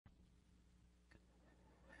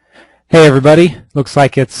Hey everybody, looks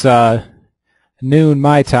like it's noon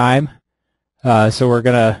my time, so we're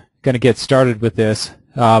gonna get started with this.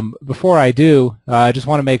 Before I do, I just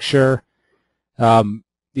want to make sure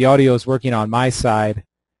the audio is working on my side.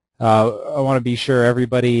 I want to be sure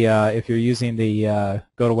everybody, if you're using the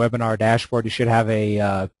GoToWebinar dashboard, you should have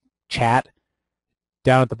a chat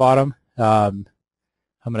down at the bottom. I'm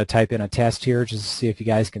going to type in a test here just to see if you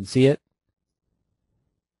guys can see it.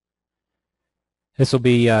 This will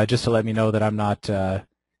be just to let me know that I'm not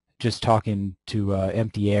just talking to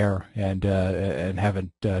empty air and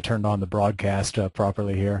haven't turned on the broadcast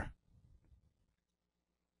properly here.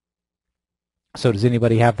 So does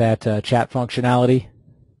anybody have that chat functionality?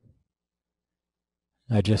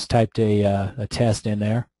 I just typed a test in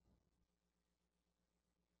there.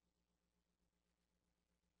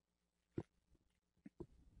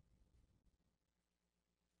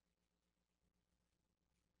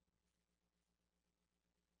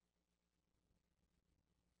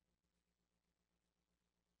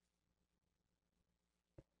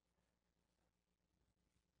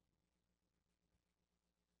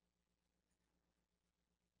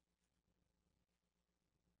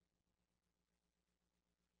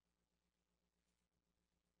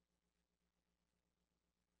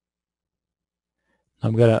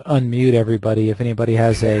 I'm going to unmute everybody. If anybody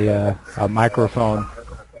has a microphone,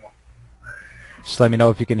 just let me know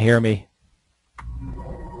if you can hear me.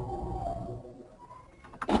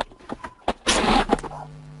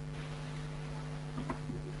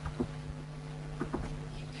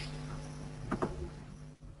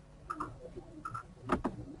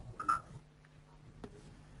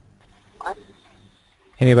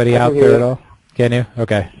 Anybody out there at all? Can you?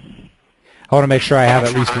 Okay. I want to make sure I have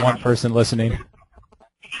at least one person listening.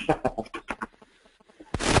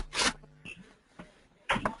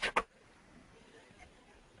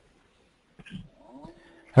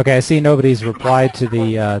 Okay, I see nobody's replied to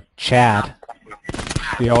the chat.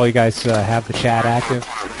 Do all you guys have the chat active?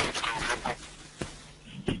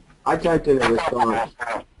 I typed in a response.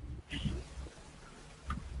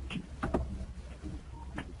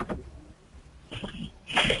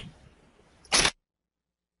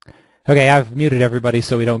 Okay, I've muted everybody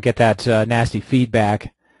so we don't get that nasty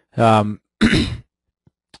feedback. Looks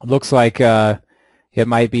like it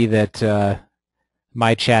might be that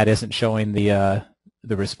my chat isn't showing the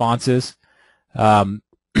responses. For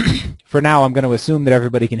now, I'm going to assume that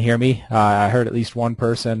everybody can hear me. I heard at least one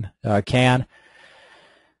person can.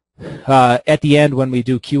 At the end, when we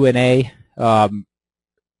do Q&A,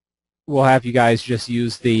 we'll have you guys just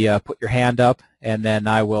use the put your hand up, and then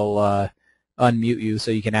I will unmute you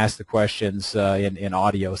so you can ask the questions in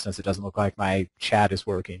audio, since it doesn't look like my chat is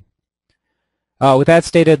working. With that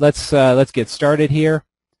stated, let's get started here.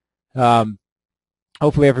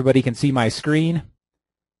 Hopefully everybody can see my screen.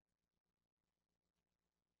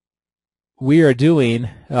 We are doing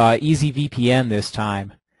EZVPN this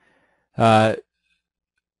time.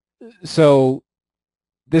 So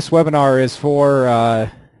this webinar is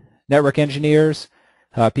for network engineers,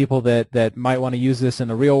 people that might want to use this in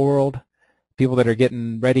the real world, people that are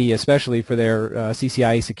getting ready especially for their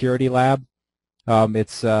CCIE security lab.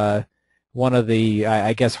 It's one of the,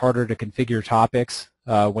 I guess, harder to configure topics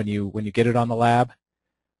when you get it on the lab.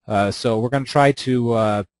 So we're going to try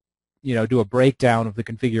to do a breakdown of the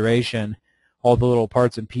configuration, all the little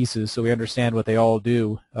parts and pieces, so we understand what they all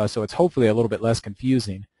do. So it's hopefully a little bit less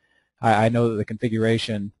confusing. I know that the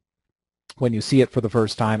configuration, when you see it for the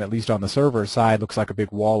first time, at least on the server side, looks like a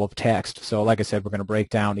big wall of text. So like I said, we're going to break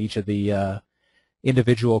down each of the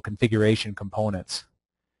individual configuration components.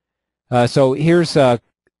 So here's kind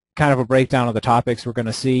of a breakdown of the topics we're going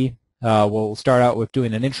to see. We'll start out with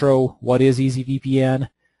doing an intro. What is EZVPN?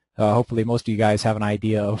 Hopefully most of you guys have an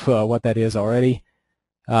idea of what that is already.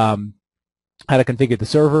 How to configure the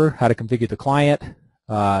server, how to configure the client,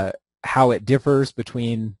 how it differs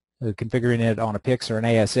between configuring it on a PIX or an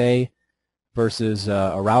ASA versus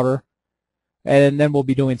a router. And then we'll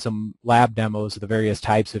be doing some lab demos of the various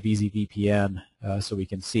types of EZVPN so we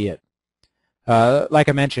can see it. Like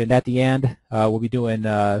I mentioned, at the end, we'll be doing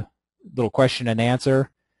a little question and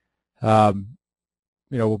answer.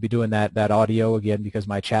 We'll be doing that audio again because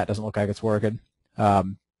my chat doesn't look like it's working.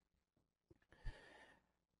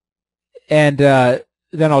 And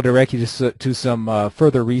then I'll direct you to some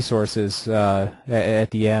further resources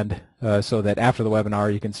at the end so that after the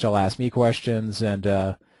webinar you can still ask me questions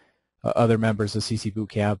and other members of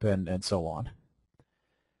CCBOOTCAMP and so on.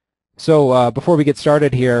 So before we get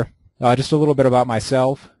started here, just a little bit about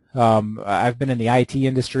myself. I've been in the IT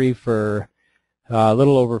industry for a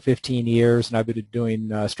little over 15 years, and I've been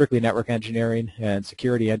doing strictly network engineering and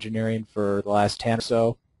security engineering for the last 10 or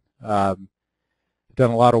so. Done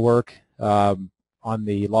a lot of work on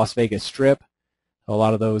the Las Vegas Strip. A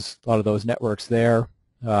lot of those networks there.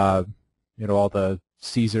 All the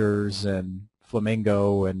Caesars and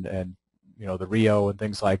Flamingo and the Rio and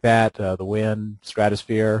things like that. The Wynn,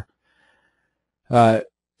 Stratosphere.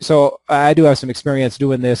 So I do have some experience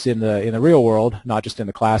doing this in the real world, not just in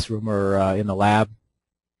the classroom or in the lab.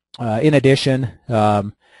 In addition,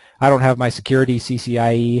 I don't have my security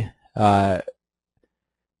CCIE.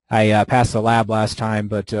 I passed the lab last time,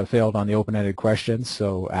 but failed on the open-ended questions,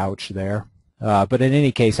 so ouch there. But in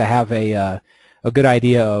any case, I have a good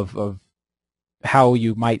idea of how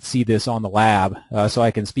you might see this on the lab, so I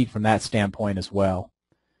can speak from that standpoint as well.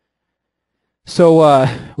 So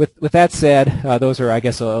with that said, those are, I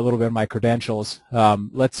guess, a little bit of my credentials.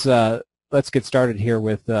 Let's get started here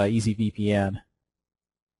with EZVPN.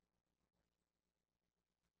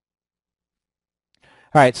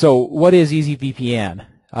 All right, so what is EZVPN?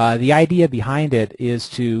 The idea behind it is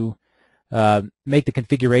to make the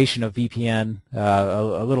configuration of VPN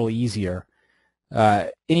a little easier.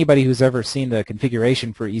 Anybody who's ever seen the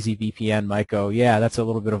configuration for EZVPN might go, yeah, that's a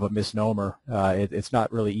little bit of a misnomer. It's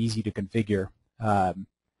not really easy to configure.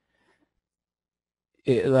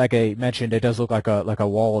 Like I mentioned, it does look like a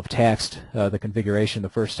wall of text, the configuration, the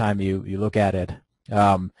first time you look at it.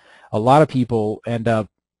 A lot of people end up,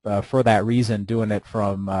 for that reason, doing it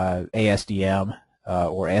from ASDM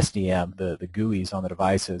or SDM, the GUIs on the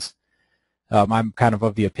devices. I'm kind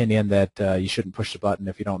of the opinion that you shouldn't push the button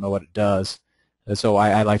if you don't know what it does. So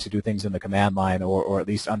I like to do things in the command line, or at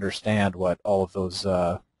least understand what all of those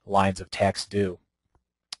lines of text do.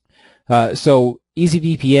 So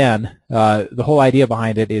EZVPN, the whole idea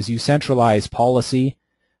behind it is you centralize policy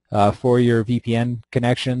for your VPN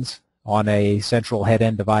connections on a central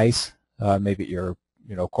head-end device, maybe at your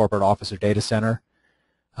corporate office or data center.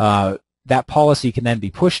 That policy can then be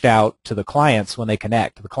pushed out to the clients when they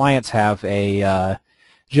connect. The clients have a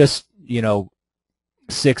just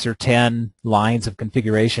 6 or 10 lines of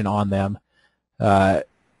configuration on them, and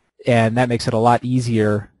that makes it a lot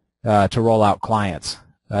easier to roll out clients.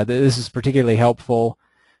 This is particularly helpful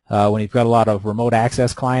when you've got a lot of remote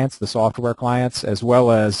access clients, the software clients, as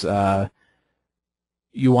well as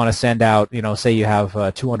you want to send out, say you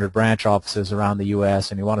have 200 branch offices around the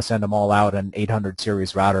U.S. and you want to send them all out an 800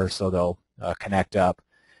 series router so they'll connect up.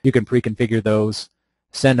 You can pre-configure those,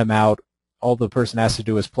 send them out. All the person has to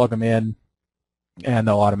do is plug them in, and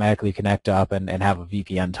they'll automatically connect up and have a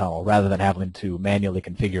VPN tunnel rather than having to manually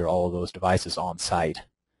configure all of those devices on site.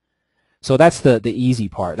 So that's the easy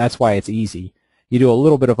part. That's why it's easy. You do a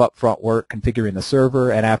little bit of upfront work configuring the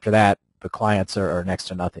server, and after that, the clients are next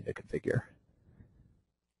to nothing to configure.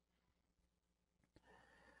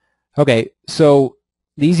 Okay, so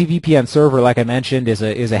the EZVPN server, like I mentioned, is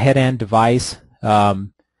a head-end device,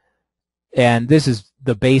 and this is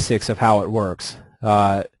the basics of how it works.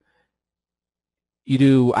 You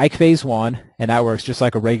do IKE phase 1, and that works just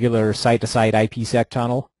like a regular site-to-site IPsec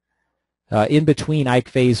tunnel. In between IKE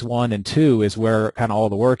phase 1 and 2 is where kind of all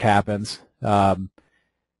the work happens. You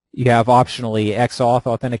have optionally XAuth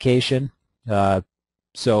authentication,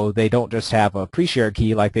 so they don't just have a pre-shared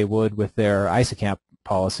key like they would with their ISACAMP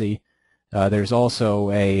policy. There's also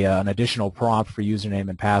an additional prompt for username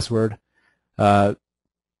and password, and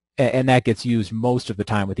that gets used most of the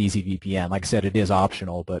time with EZVPN. Like I said, it is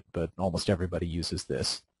optional, but almost everybody uses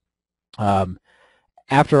this.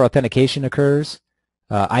 After authentication occurs,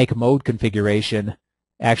 IKE mode configuration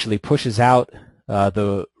actually pushes out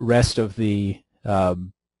the rest of the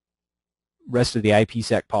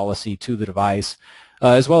IPsec policy to the device,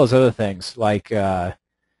 as well as other things like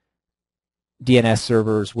DNS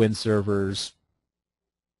servers, Win servers,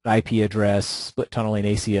 IP address, split tunneling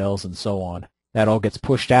ACLs, and so on. That all gets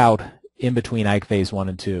pushed out in between IKE phase 1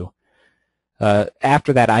 and 2.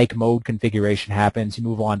 After that IKE mode configuration happens, you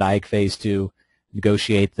move on to IKE phase 2,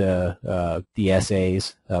 negotiate the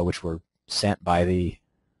SAs, which were sent by the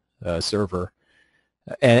server,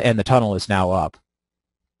 and the tunnel is now up.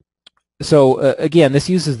 So again, this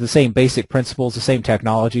uses the same basic principles, the same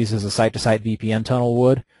technologies as a site-to-site VPN tunnel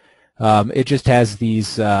would. It just has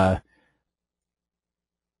these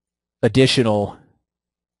additional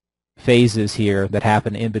phases here that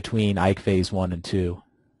happen in between IKE phase 1 and 2.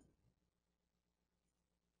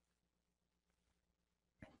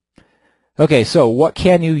 Okay, so what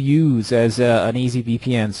can you use as an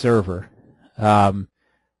EZVPN server? The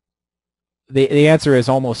answer is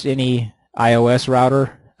almost any iOS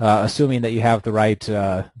router, assuming that you have the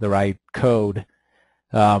right code.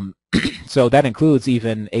 So that includes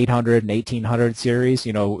even 800 and 1800 series,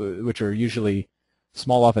 which are usually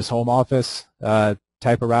small office, home office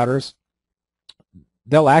type of routers.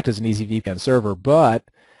 they'll act as an EZVPN server, but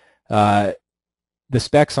the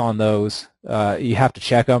specs on those, you have to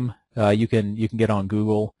check them. You can get on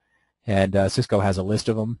Google, and Cisco has a list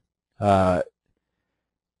of them.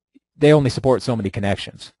 They only support so many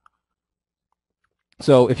connections.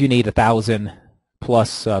 So if you need 1,000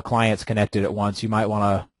 plus clients connected at once, you might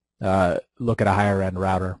want to look at a higher end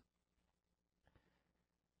router.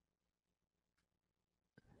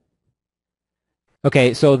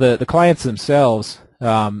 Okay, so the clients themselves,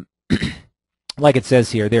 like it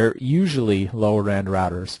says here, they're usually lower end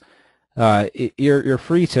routers. You're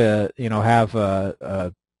free to have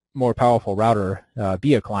a more powerful router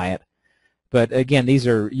be a client, but again, these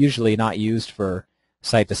are usually not used for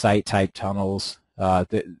site-to-site type tunnels.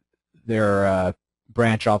 They're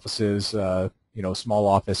branch offices, small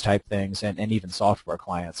office type things, and even software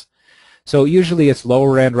clients. So usually it's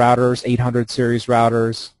lower end routers, 800 series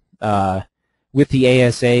routers. With the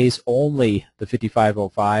ASAs, only the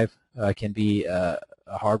 5505 can be a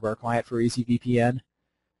hardware client for EZVPN.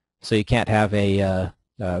 So you can't have a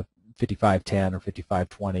 5510 or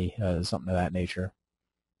 5520, something of that nature.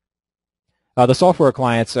 The software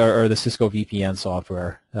clients are the Cisco VPN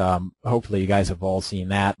software. Hopefully you guys have all seen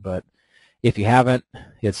that, but if you haven't,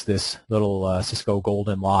 it's this little Cisco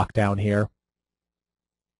golden lock down here.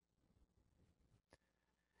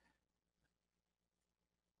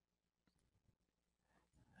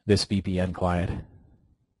 This VPN client.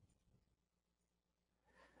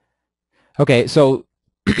 Okay, so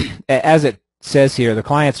as it says here, the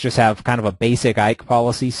clients just have kind of a basic IKE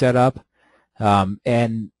policy set up,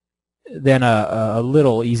 and then a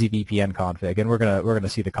little EZVPN config, and we're gonna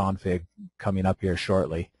see the config coming up here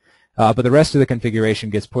shortly. But the rest of the configuration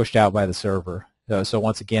gets pushed out by the server. So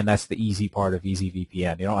once again, that's the easy part of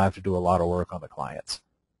EZVPN. You don't have to do a lot of work on the clients.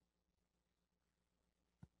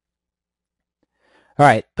 All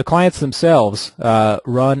right, the clients themselves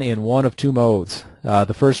run in one of two modes.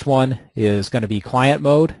 The first one is going to be client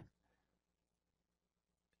mode.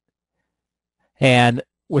 And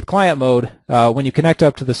with client mode, when you connect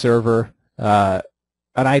up to the server, an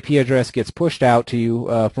IP address gets pushed out to you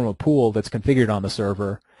from a pool that's configured on the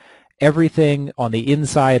server. Everything on the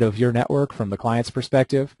inside of your network from the client's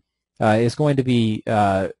perspective is going to be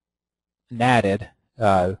NATed,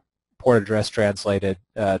 port address translated,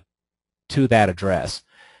 to that address.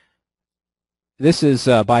 This is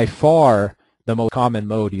by far the most common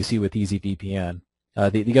mode you see with EZVPN.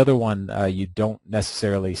 The other one you don't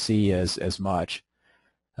necessarily see as much.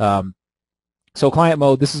 So client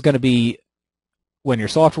mode, this is going to be when your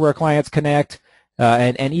software clients connect,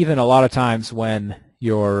 and even a lot of times when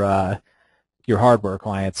your hardware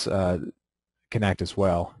clients connect as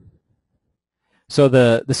well. So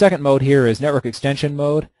the second mode here is network extension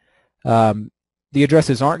mode. The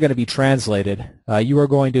addresses aren't going to be translated. You are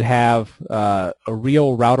going to have a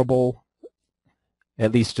real routable,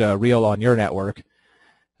 at least real on your network,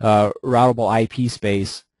 routable IP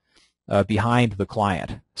space behind the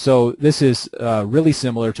client. So this is really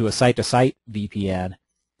similar to a site-to-site VPN.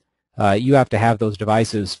 You have to have those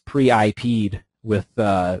devices pre-IP'd with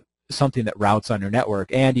something that routes on your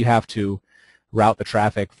network, and you have to route the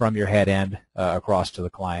traffic from your head end across to the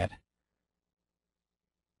client.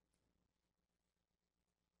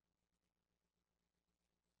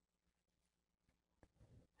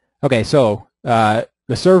 Okay, so the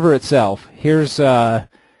server itself, here's the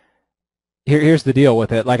deal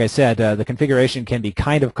with it. Like I said, the configuration can be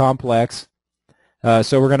kind of complex,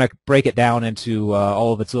 so we're going to break it down into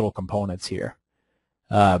all of its little components here.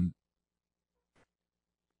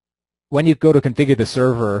 When you go to configure the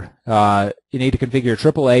server, you need to configure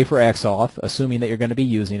AAA for XAuth, assuming that you're going to be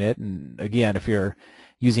using it. And again, if you're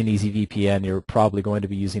using EZVPN, you're probably going to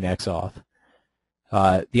be using XAuth.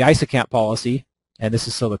 The ISACAMP policy, and this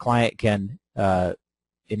is so the client can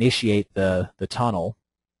initiate the tunnel,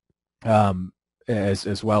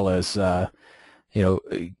 as well as have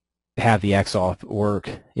the XAuth work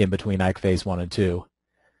in between IKE phase 1 and 2.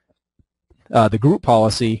 The group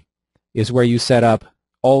policy is where you set up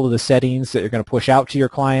all of the settings that you're going to push out to your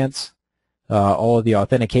clients, all of the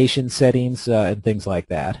authentication settings, and things like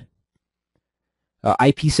that.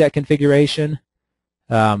 IPsec configuration.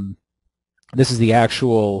 This is the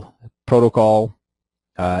actual protocol,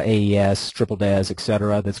 AES, triple DES,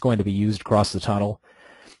 etc., that's going to be used across the tunnel.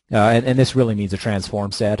 And this really means a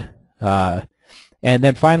transform set. And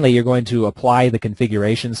then finally, you're going to apply the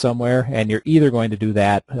configuration somewhere, and you're either going to do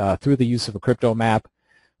that through the use of a crypto map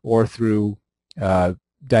or through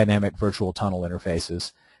dynamic virtual tunnel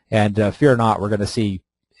interfaces. And fear not, we're going to see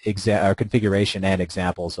configuration and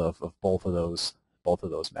examples of both of those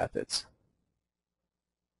methods.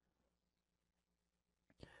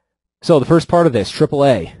 So the first part of this,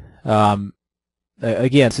 AAA.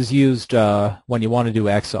 Again, this is used when you want to do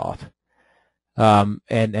XOF.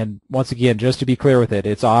 And once again, just to be clear with it,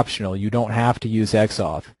 it's optional. You don't have to use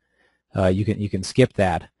XOF. You can skip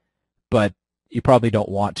that, but you probably don't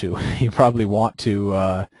want to. You probably want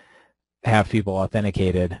to have people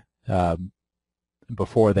authenticated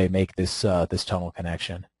before they make this this tunnel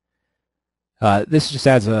connection. This just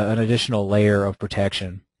adds an additional layer of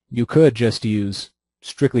protection. You could just use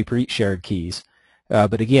strictly pre-shared keys,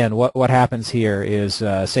 but again, what happens here is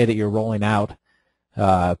say that you're rolling out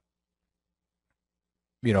all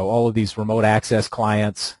of these remote access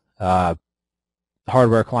clients,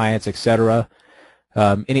 hardware clients, etc.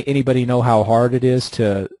 Anybody know how hard it is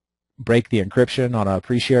to break the encryption on a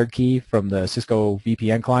pre-shared key from the Cisco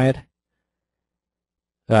VPN client?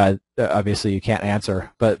 Obviously, you can't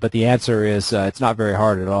answer, but the answer is it's not very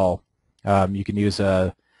hard at all. You can use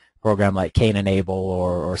a program like Enable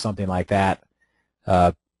or something like that.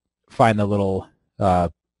 Find the little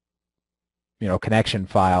connection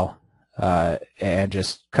file and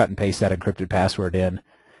just cut and paste that encrypted password in,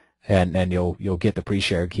 and you'll get the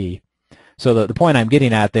pre-shared key. So the point I'm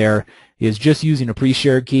getting at there is just using a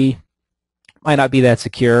pre-shared key might not be that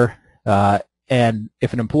secure, and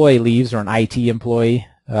if an employee leaves or an IT employee,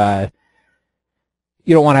 you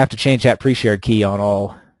don't want to have to change that pre-shared key on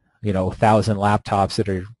all 1,000 laptops that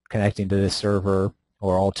are connecting to this server,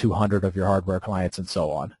 or all 200 of your hardware clients, and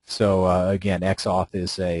so on. So again, XOF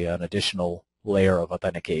is an additional layer of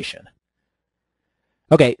authentication.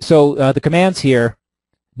 Okay, so the commands here,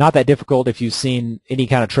 not that difficult if you've seen any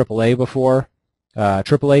kind of AAA before.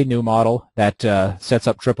 AAA new model that sets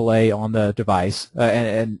up AAA on the device,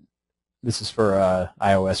 and this is for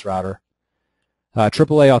iOS router.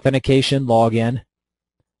 AAA authentication login,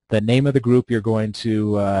 the name of the group you're going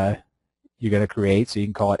to create, so you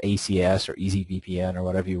can call it ACS or EZVPN or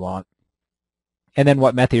whatever you want, and then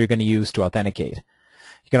what method you're going to use to authenticate.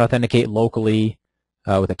 You can authenticate locally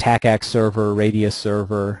with a TACAX server, Radius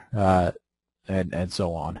server, and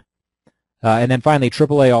so on. And then finally,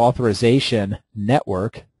 AAA authorization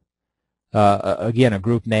network, again, a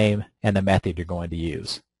group name and the method you're going to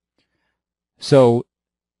use. So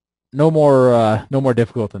no more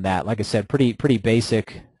difficult than that. Like I said, pretty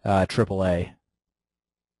basic AAA.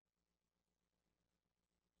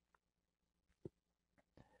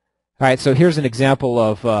 All right, so here's an example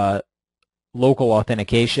of local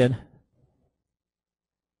authentication.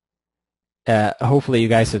 Hopefully you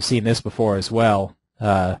guys have seen this before as well.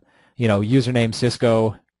 Username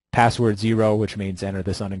Cisco, password 0, which means enter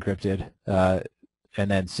this unencrypted,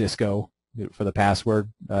 and then Cisco for the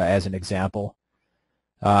password as an example.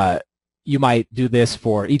 You might do this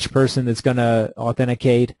for each person that's going to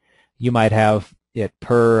authenticate. You might have it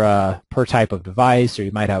per type of device, or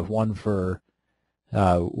you might have one for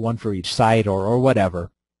each site, or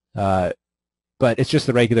whatever. But it's just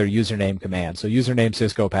the regular username command. So username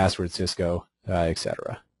Cisco, password Cisco,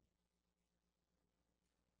 etc.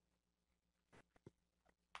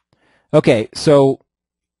 Okay, so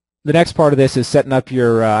the next part of this is setting up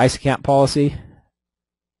your ISACAMP policy.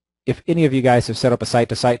 If any of you guys have set up a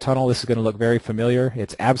site-to-site tunnel, this is going to look very familiar.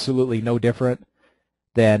 It's absolutely no different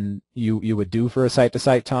than you would do for a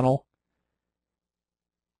site-to-site tunnel.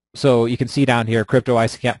 So you can see down here, crypto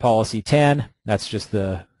ISACAMP policy 10. That's just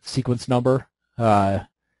the sequence number.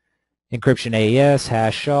 Encryption AES,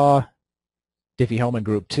 hash SHA, Diffie-Hellman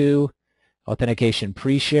group 2, authentication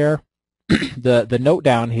pre-share. The note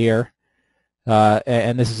down here,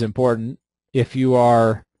 and this is important, if you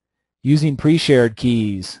are using pre-shared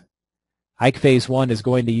keys, IKE phase 1 is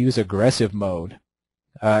going to use aggressive mode.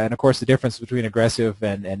 And of course the difference between aggressive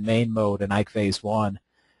and main mode in IKE phase 1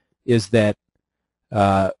 is that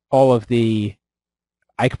all of the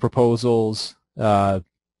IKE proposals,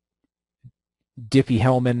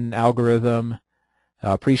 Diffie-Hellman algorithm,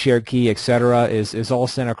 pre-shared key, etc., is all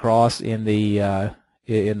sent across in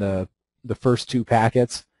the first two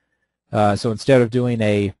packets. So instead of doing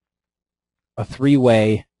a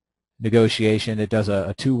three-way negotiation, it does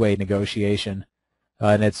a two-way negotiation,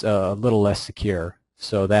 and it's a little less secure.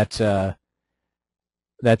 So that's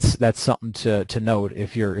something to note.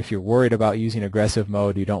 If you're worried about using aggressive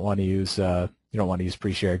mode, you don't want to use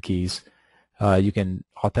pre-shared keys. You can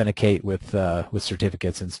authenticate with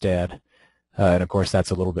certificates instead, and of course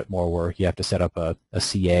that's a little bit more work. You have to set up a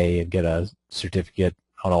CA and get a certificate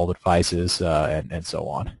on all the devices, and so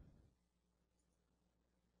on.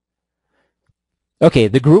 Okay,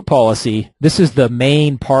 the group policy. This is the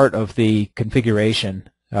main part of the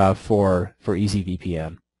configuration for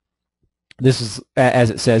EZVPN. This is,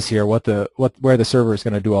 as it says here, where the server is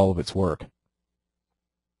going to do all of its work.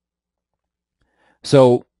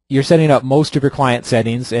 So you're setting up most of your client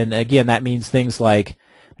settings, and again, that means things like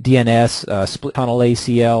DNS, split tunnel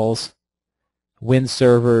ACLs, Win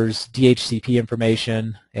servers, DHCP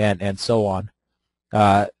information, and so on.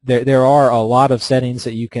 There are a lot of settings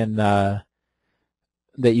that you can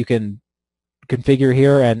configure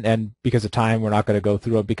here, and because of time, we're not going to go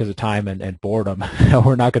through them. Because of time and boredom,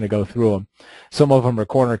 we're not going to go through them. Some of them are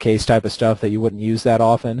corner case type of stuff that you wouldn't use that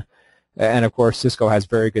often. And of course, Cisco has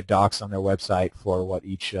very good docs on their website for what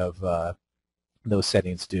each of those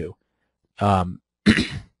settings do.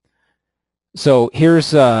 So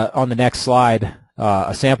here's on the next slide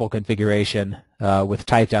a sample configuration with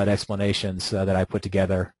typed out explanations that I put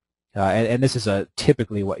together, and this is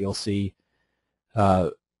typically what you'll see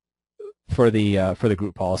for the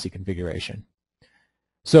group policy configuration.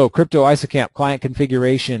 So crypto ISOCAMP client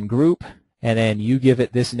configuration group, and then you give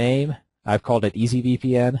it this name. I've called it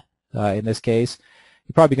EZVPN in this case.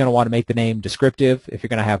 You're probably going to want to make the name descriptive if you're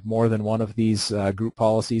going to have more than one of these group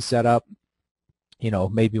policies set up. You know,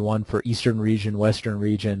 maybe one for Eastern region, Western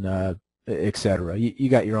region, etc. You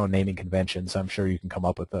got your own naming conventions. I'm sure you can come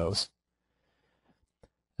up with those.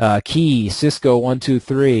 Key, Cisco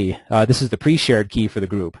 123. This is the pre-shared key for the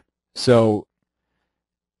group. So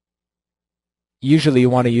usually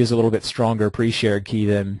you want to use a little bit stronger pre-shared key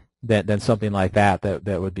than something like that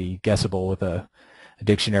would be guessable with a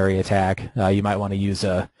dictionary attack. You might want to use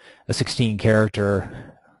a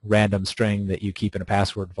 16-character random string that you keep in a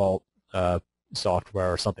password vault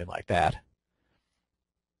software or something like that.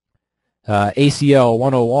 ACL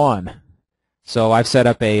 101. So I've set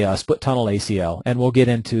up a split tunnel ACL, and we'll get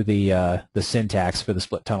into the syntax for the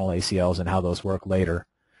split tunnel ACLs and how those work later.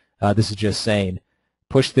 This is just saying,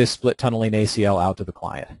 push this split tunneling ACL out to the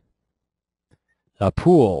client.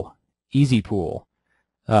 Pool, easy pool.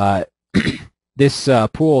 This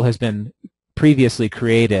pool has been previously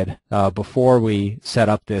created before we set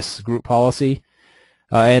up this group policy.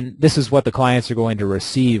 And this is what the clients are going to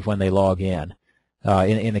receive when they log in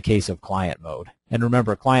the case of client mode. And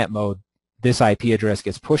remember, client mode, this IP address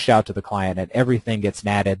gets pushed out to the client, and everything gets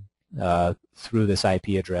NATed through this IP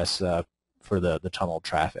address for the tunnel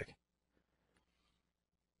traffic.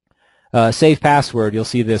 Save password, you'll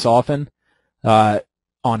see this often on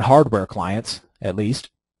hardware clients, at least.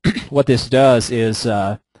 What this does is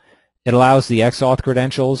it allows the XAuth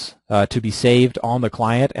credentials to be saved on the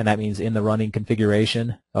client, and that means in the running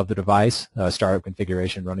configuration of the device, startup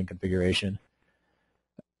configuration, running configuration.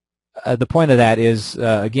 The point of that is,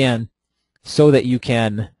 again, so that you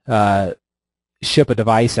can ship a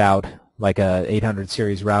device out, like a 800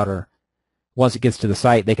 series router. Once it gets to the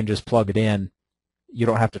site, they can just plug it in. You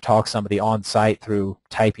don't have to talk somebody on site through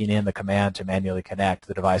typing in the command to manually connect.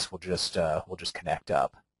 The device will just connect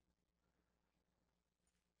up.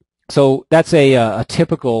 So that's a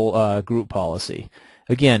typical group policy.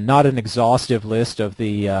 Again, not an exhaustive list of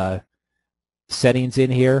the settings in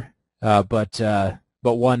here, but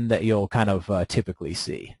one that you'll kind of typically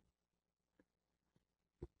see.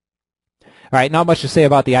 All right, not much to say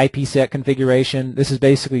about the IPsec configuration. This is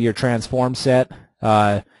basically your transform set,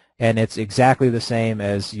 and it's exactly the same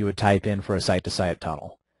as you would type in for a site-to-site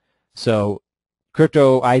tunnel. So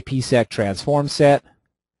crypto IPsec transform set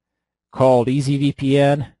called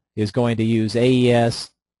EZVPN is going to use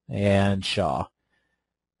AES and SHA.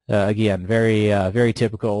 Again, very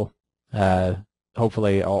typical.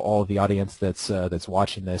 Hopefully, all of the audience that's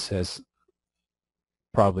watching this has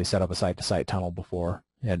probably set up a site-to-site tunnel before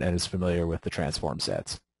and is familiar with the transform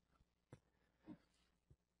sets.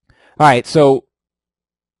 All right, so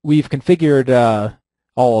we've configured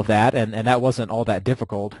all of that, and that wasn't all that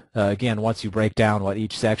difficult. Again, once you break down what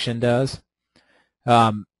each section does.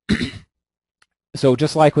 So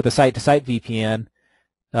just like with a site-to-site VPN,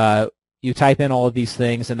 you type in all of these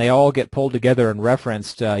things, and they all get pulled together and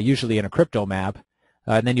referenced, usually in a crypto map,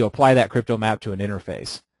 and then you apply that crypto map to an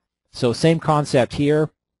interface. So same concept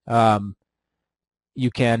here. You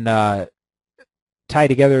can tie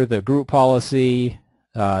together the group policy,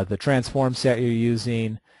 the transform set you're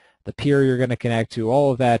using, the peer you're going to connect to.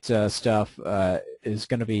 All of that stuff is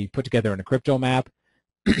going to be put together in a crypto map.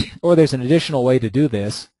 Or there's an additional way to do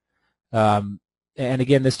this. And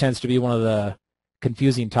again, this tends to be one of the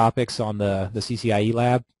confusing topics on the CCIE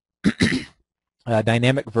lab.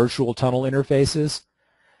 Dynamic virtual tunnel interfaces.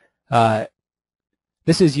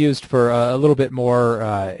 This is used for a little bit more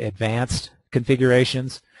advanced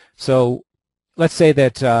configurations. So let's say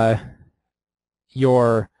that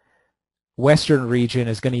your Western region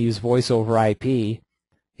is going to use voice over IP,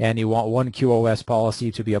 and you want one QoS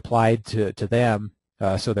policy to be applied to them,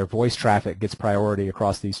 so their voice traffic gets priority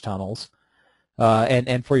across these tunnels.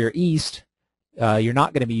 And for your East, you're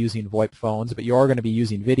not going to be using VoIP phones, but you are going to be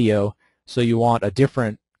using video, so you want a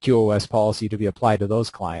different QoS policy to be applied to those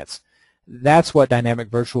clients. That's what dynamic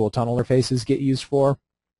virtual tunnel interfaces get used for.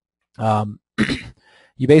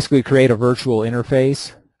 You basically create a virtual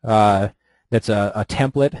interface that's a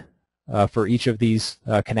template for each of these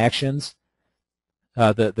connections.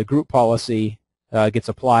 The group policy gets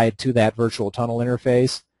applied to that virtual tunnel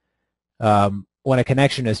interface. When a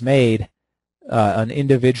connection is made, an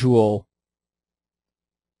individual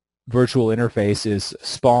virtual interface is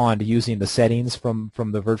spawned using the settings from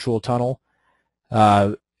the virtual tunnel,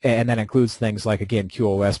 and that includes things like, again,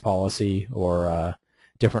 QoS policy or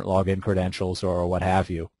different login credentials or what have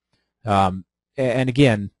you. And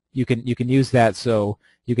again, you can use that so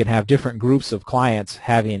you can have different groups of clients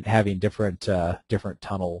having different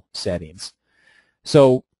tunnel settings.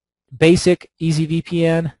 So basic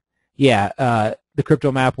EZVPN, yeah, the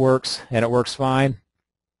crypto map works and it works fine.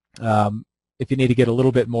 If you need to get a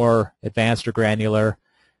little bit more advanced or granular,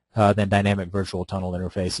 then dynamic virtual tunnel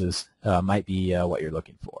interfaces might be what you're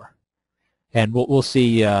looking for. And we'll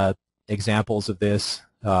see examples of this,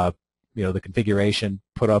 the configuration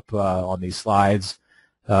put up on these slides,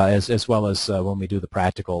 as well as when we do the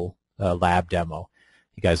practical lab demo.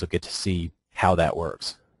 You guys will get to see how that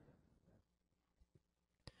works.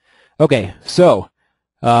 Okay, so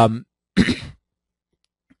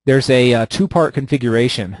there's a two-part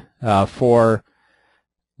configuration for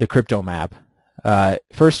the crypto map.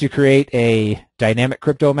 First, you create a dynamic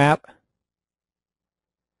crypto map,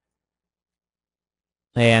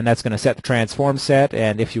 and that's going to set the transform set,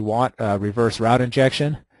 and if you want, reverse route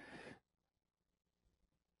injection.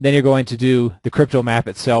 Then you're going to do the crypto map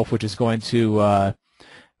itself, which is going to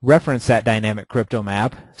reference that dynamic crypto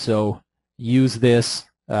map. So use this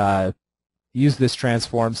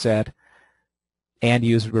transform set and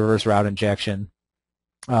use reverse route injection,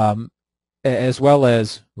 as well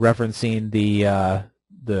as referencing the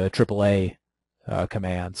AAA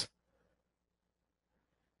commands.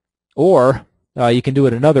 Or you can do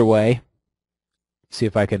it another way. See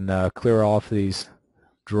if I can clear off these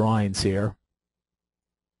drawings here.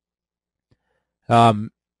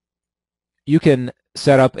 You can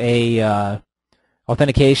set up a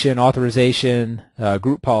authentication, authorization,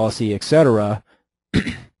 group policy, etc.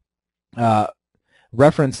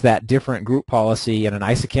 Reference that different group policy in an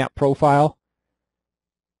ISACAMP profile,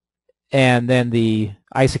 and then the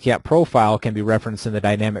ISACAMP profile can be referenced in the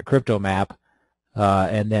dynamic crypto map,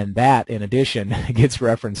 and then that, in addition, gets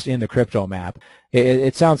referenced in the crypto map.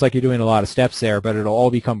 It sounds like you're doing a lot of steps there, but it'll all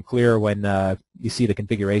become clear when you see the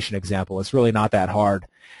configuration example. It's really not that hard.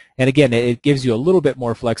 And again, it gives you a little bit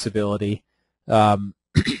more flexibility.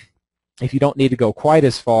 If you don't need to go quite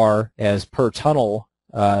as far as per tunnel,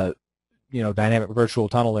 dynamic virtual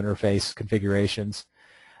tunnel interface configurations,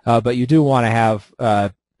 but you do want to have,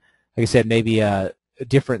 like I said, maybe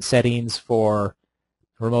different settings for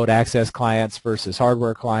remote access clients versus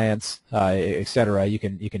hardware clients, etc. You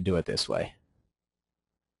can do it this way.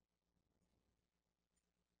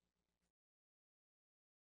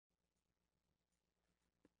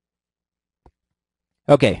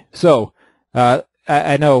 Okay, so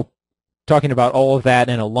I know talking about all of that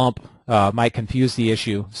in a lump might confuse the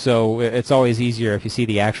issue, so it's always easier if you see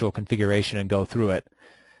the actual configuration and go through it.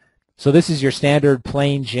 So this is your standard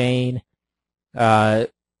plain Jane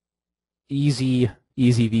easy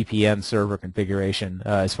VPN server configuration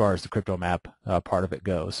as far as the crypto map part of it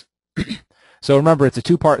goes. So remember, it's a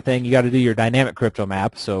two-part thing. You got to do your dynamic crypto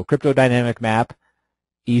map. So crypto dynamic map,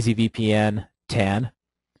 EZVPN 10.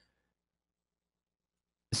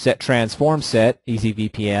 Set transform set,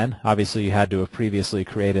 EZVPN. Obviously, you had to have previously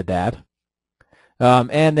created that.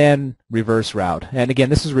 And then reverse route. And again,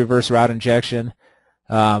 this is reverse route injection.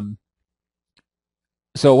 So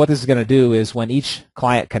what this is going to do is when each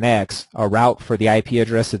client connects, a route for the IP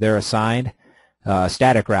address that they're assigned, a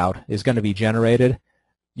static route, is going to be generated.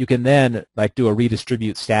 You can then do a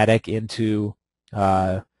redistribute static into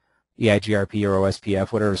EIGRP or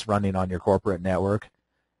OSPF, whatever's running on your corporate network.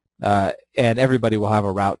 And everybody will have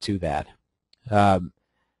a route to that.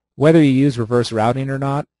 Whether you use reverse routing or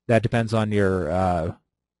not, that depends on your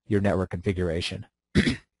network configuration.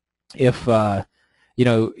 If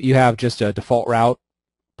you have just a default route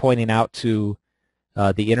pointing out to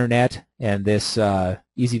the internet, and this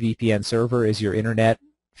EZVPN server is your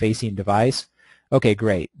internet-facing device, okay,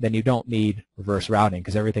 great. Then you don't need reverse routing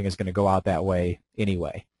because everything is going to go out that way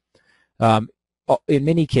anyway. In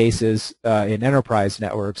many cases, in enterprise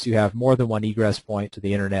networks, you have more than one egress point to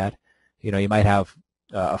the internet. You might have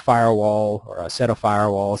a firewall or a set of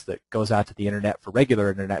firewalls that goes out to the internet for regular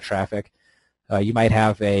internet traffic. You might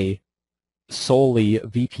have a solely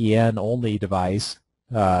VPN only device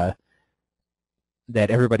that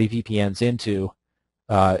everybody VPNs into,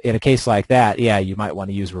 in a case like that, yeah, you might want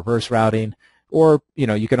to use reverse routing, or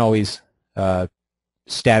you can always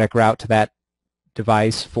static route to that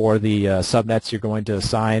device for the subnets you're going to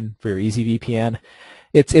assign for your EZVPN.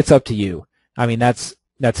 It's up to you. I mean, that's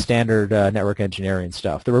standard network engineering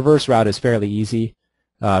stuff. The reverse route is fairly easy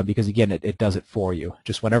because again, it does it for you.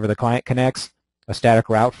 Just whenever the client connects, a static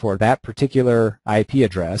route for that particular IP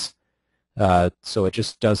address. So it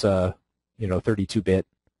just does a 32-bit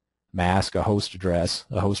mask, a host address,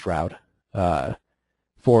 a host route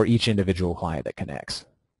for each individual client that connects.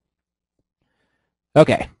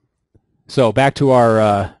 Okay, so back to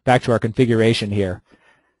our configuration here.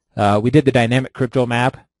 We did the dynamic crypto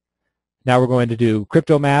map. Now we're going to do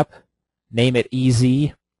crypto map, name it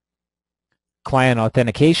EZ, client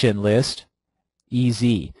authentication list,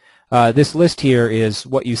 EZ. This list here is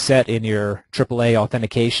what you set in your AAA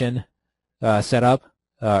authentication setup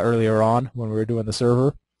earlier on when we were doing the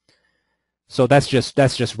server. So that's just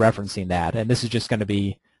referencing that, and this is just going to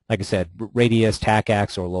be, like I said, radius,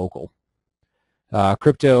 TACACS, or local.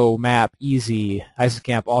 Crypto map EZ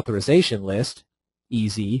ISACAMP authorization list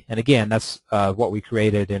EZ, and again, that's what we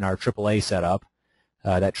created in our AAA setup.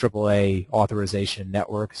 That AAA authorization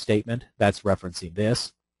network statement, that's referencing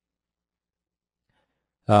this.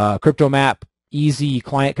 Crypto map EZ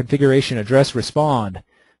client configuration address respond.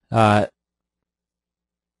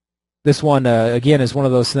 This one again is one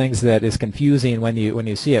of those things that is confusing when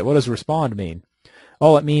you see it. What does respond mean?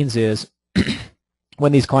 All it means is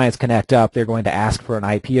when these clients connect up, they're going to ask for an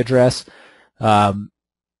IP address.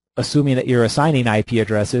 Assuming that you're assigning IP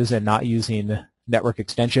addresses and not using network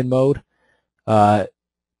extension mode,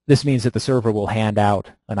 this means that the server will hand out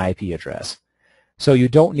an IP address. So you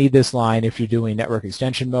don't need this line if you're doing network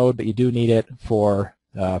extension mode, but you do need it for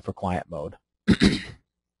client mode.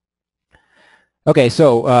 Okay,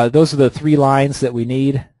 so those are the 3 lines that we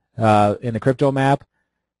need in the crypto map.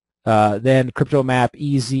 Then crypto map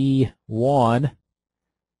EZ1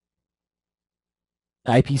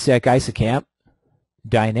 IPsec ISACAMP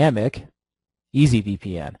dynamic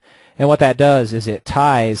EZVPN. And what that does is it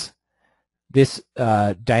ties this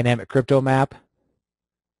dynamic crypto map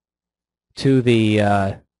to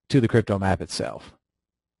the crypto map itself.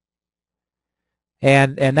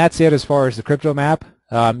 And that's it as far as the crypto map.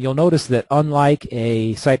 You'll notice that unlike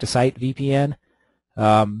a site-to-site VPN,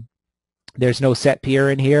 there's no set peer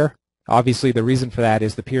in here. Obviously, the reason for that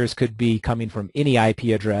is the peers could be coming from any IP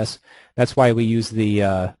address. That's why we use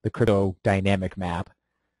the crypto dynamic map.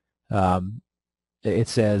 It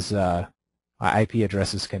says IP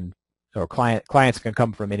addresses or clients can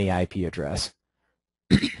come from any IP address.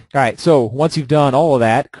 All right, so once you've done all of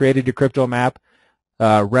that, created your crypto map,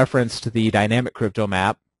 referenced the dynamic crypto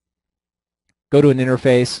map, go to an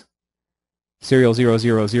interface, serial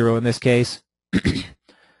 000 in this case,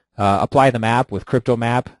 apply the map with crypto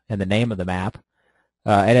map and the name of the map,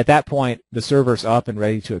 and at that point, the server's up and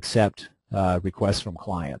ready to accept requests from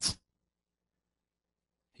clients.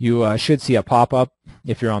 You should see a pop-up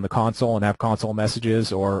if you're on the console and have console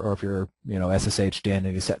messages, or if you're SSH'd in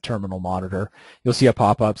and you set terminal monitor, you'll see a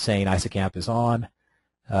pop-up saying ISACAMP is on,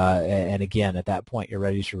 and again, at that point, you're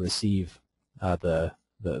ready to receive the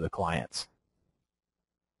clients.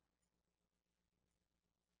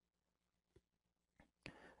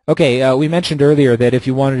 Okay, we mentioned earlier that if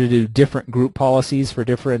you wanted to do different group policies for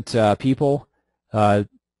different people,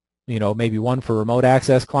 maybe one for remote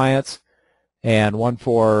access clients and one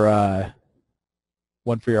for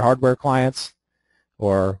your hardware clients,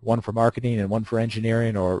 or one for marketing and one for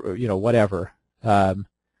engineering, or whatever.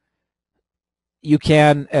 You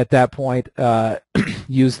can at that point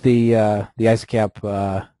use the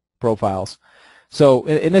ISACAMP profiles. So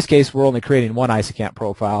in this case, we're only creating one ISACAMP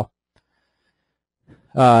profile.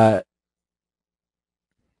 Crypto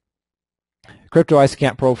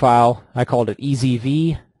ISACAMP profile, I called it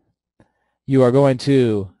EZV. You are going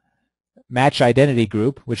to match identity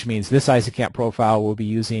group, which means this ISACAMP profile will be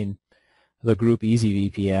using the group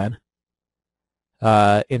EZVPN.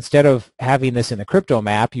 Instead of having this in the crypto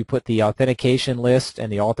map, you put the authentication list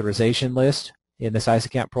and the authorization list in this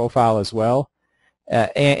ISACAMP profile as well,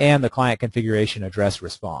 and the client configuration address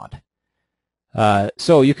respond.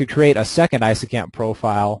 So you could create a second ISACAMP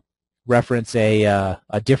profile, reference a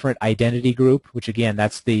different identity group, which again,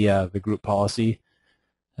 that's the group policy.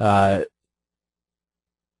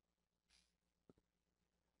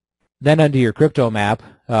 Then under your crypto map,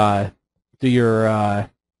 do your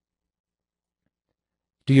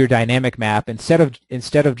dynamic map. Instead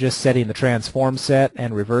of just setting the transform set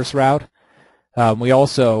and reverse route, we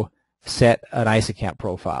also set an ISACAMP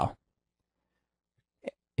profile.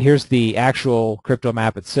 here's the actual crypto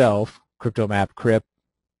map itself, crypto map crypt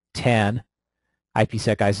 10,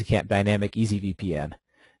 IPsec ISACAMP dynamic EZVPN.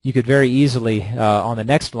 You could very easily, on the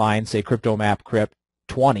next line, say crypto map crypt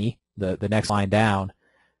 20, the next line down,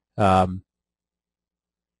 the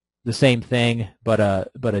same thing, but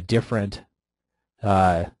a different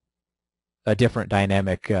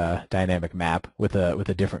dynamic map with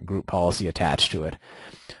a different group policy attached to it.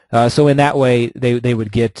 So in that way, they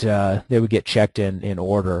would get checked in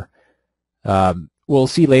order. We'll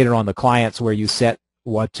see later on the clients where you set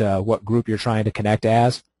what group you're trying to connect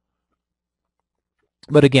as.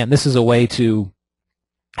 But again, this is a way to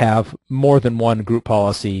have more than one group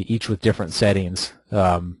policy, each with different settings,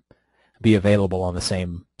 be available on the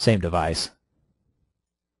same device.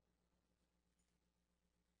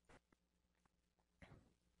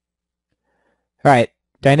 All right,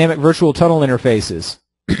 dynamic virtual tunnel interfaces.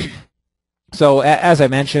 So as I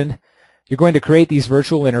mentioned, you're going to create these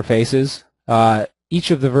virtual interfaces. Each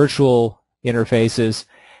of the virtual interfaces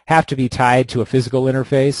have to be tied to a physical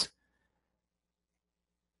interface.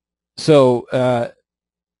 So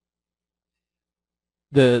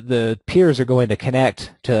the peers are going to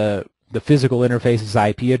connect to the physical interface's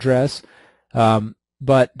IP address,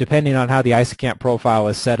 but depending on how the ISACAMP profile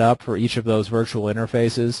is set up for each of those virtual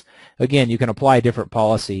interfaces, again, you can apply different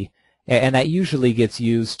policy, and that usually gets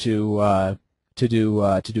used to do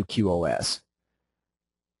QoS.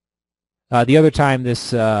 The other time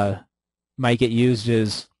this might get used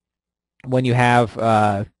is when you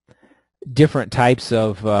have different types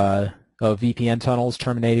of VPN tunnels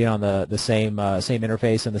terminating on the same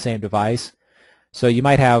interface and the same device. So you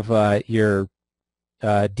might have your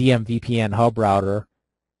DMVPN hub router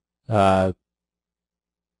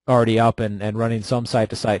already up and running some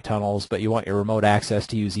site-to-site tunnels, but you want your remote access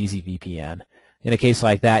to use EZVPN. In a case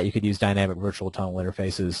like that, you could use dynamic virtual tunnel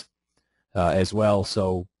interfaces as well.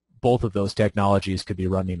 So both of those technologies could be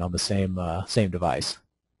running on the same device.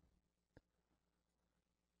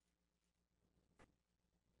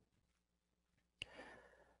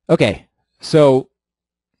 Okay, so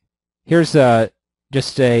here's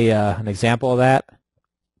just an example of that.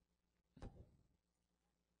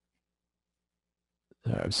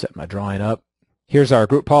 I've set my drawing up. Here's our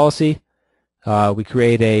group policy. We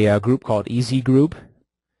create a group called EZ Group.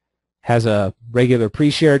 Has a regular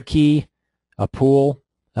pre-shared key, a pool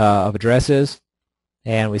of addresses,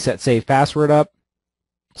 and we set save password up.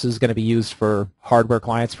 This is going to be used for hardware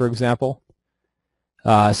clients, for example.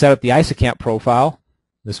 Set up the ISACAMP profile.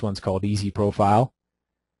 This one's called EZ Profile.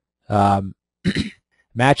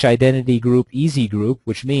 Match identity group EZ Group,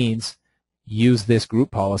 which means use this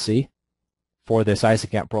group policy for this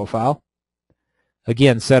ISACAMP profile.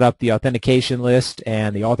 Again, set up the authentication list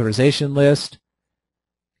and the authorization list.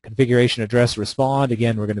 Configuration address respond.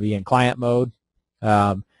 Again, we're going to be in client mode.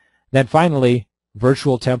 Then finally,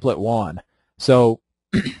 virtual template 1. So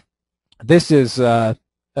this is how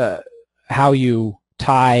you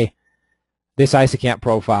tie this ISACAMP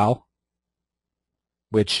profile,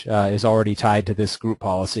 which is already tied to this group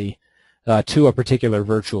policy, to a particular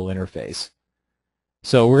virtual interface.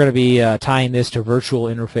 So we're going to be tying this to virtual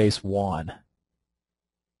interface 1.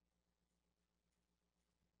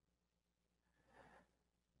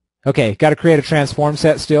 Okay, got to create a transform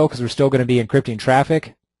set still because we're still going to be encrypting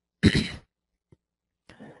traffic.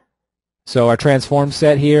 So our transform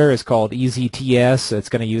set here is called EZTS. It's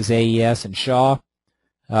going to use AES and SHA.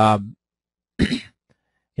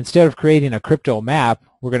 Instead of creating a crypto map,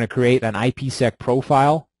 we're going to create an IPsec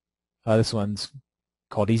profile. This one's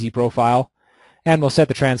called EZ Profile. And we'll set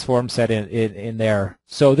the transform set in there.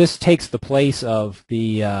 So this takes the place of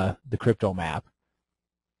the crypto map.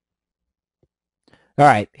 All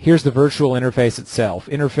right, here's the virtual interface itself.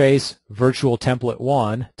 Interface virtual template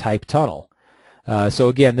 1 type tunnel. So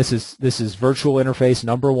again, this is virtual interface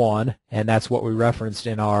number 1, and that's what we referenced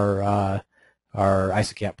in our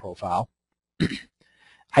ISACAMP profile.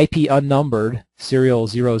 IP unnumbered serial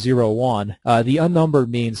 001. The unnumbered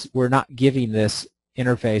means we're not giving this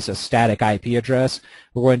interface a static IP address.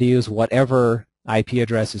 We're going to use whatever IP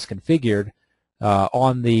address is configured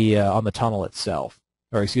on the tunnel itself,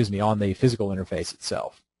 or excuse me, on the physical interface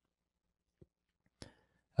itself.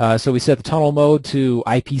 So we set the tunnel mode to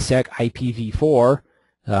IPsec IPv4.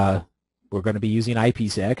 We're going to be using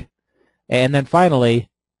IPsec. And then finally,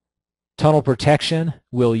 tunnel protection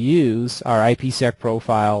will use our IPsec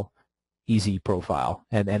profile, EZ profile,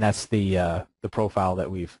 and that's the profile that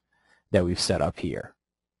we've set up here.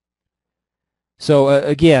 So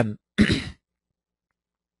again,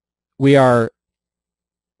 we are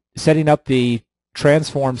setting up the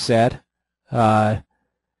transform set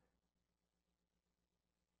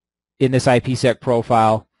in this IPsec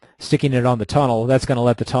profile. sticking it on the tunnel, that's going to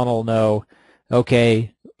let the tunnel know,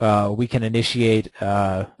 okay, we can initiate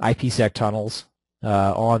IPsec tunnels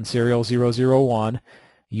on serial 001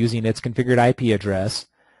 using its configured IP address.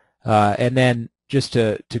 And then just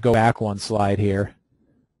to go back one slide here,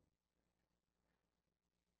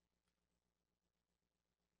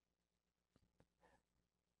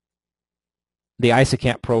 the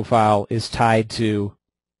ISACAMP profile is tied to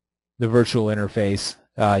the virtual interface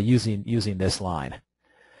using this line.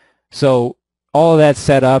 So all of that's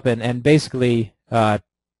set up and basically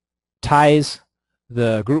ties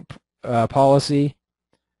the group policy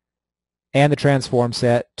and the transform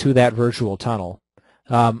set to that virtual tunnel.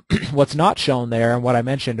 What's not shown there, and what I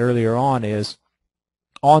mentioned earlier on, is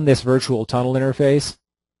on this virtual tunnel interface,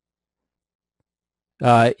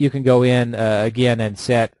 you can go in again and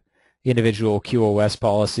set individual QoS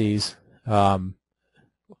policies,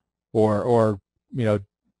 or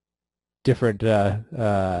different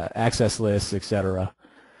access lists, etc.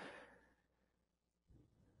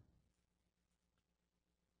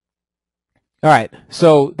 All right,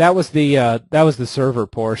 so that was the server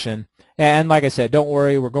portion, and like I said, don't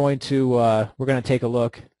worry, we're going to take a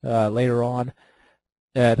look later on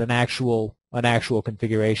at an actual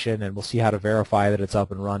configuration, and we'll see how to verify that it's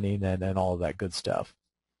up and running and all of that good stuff.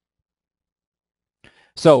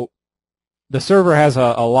 So the server has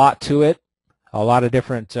a lot to it, a lot of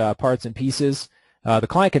different parts and pieces. The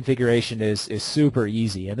client configuration is super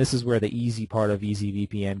easy, and this is where the easy part of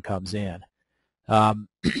EZVPN comes in.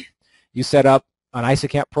 You set up an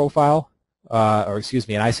ISACAMP profile, or excuse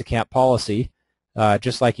me, an ISACAMP policy,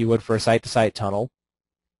 just like you would for a site-to-site tunnel.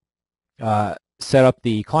 Set up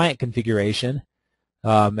the client configuration,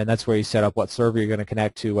 and that's where you set up what server you're going to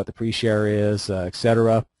connect to, what the pre-share is,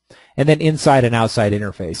 etc. And then inside and outside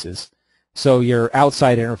interfaces. So your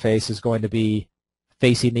outside interface is going to be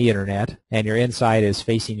facing the internet, and your inside is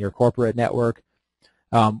facing your corporate network.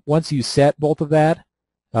 Once you set both of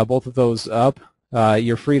those up,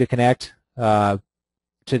 you're free to connect to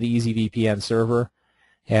the EZVPN server,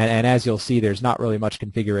 and as you'll see, there's not really much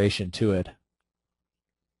configuration to it.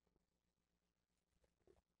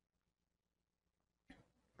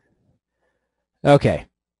 Okay.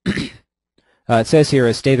 It says here,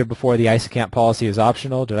 as stated before, the ISACAMP policy is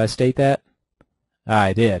optional. Did I state that?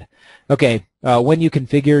 I did. Okay. When you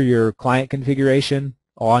configure your client configuration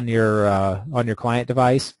on your client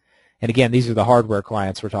device, and again, these are the hardware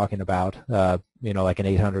clients we're talking about, like an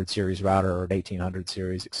 800 series router or an 1800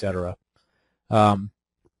 series, etc. You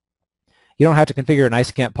don't have to configure an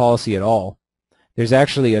ISACAMP policy at all. There's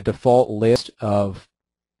actually a default list of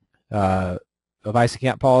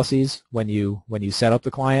ISACAMP policies when you set up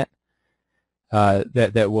the client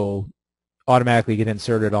that will automatically get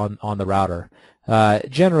inserted on the router.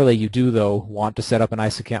 Generally, you do, though, want to set up an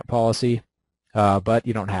ISACAMP policy, but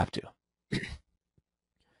you don't have to.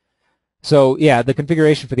 So, yeah, the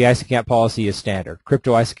configuration for the ISACAMP policy is standard.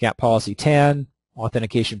 Crypto ISACAMP policy 10,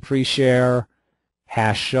 authentication pre-share,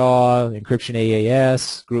 hash SHA, encryption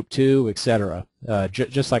AAS, group 2, etc.,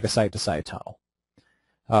 just like a site-to-site tunnel.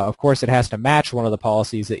 Of course, it has to match one of the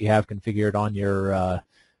policies that you have configured on your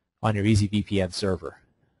EZVPN server.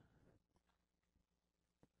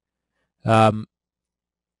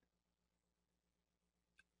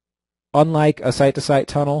 Unlike a site-to-site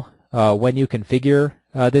tunnel, when you configure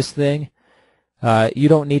this thing, you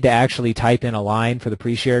don't need to actually type in a line for the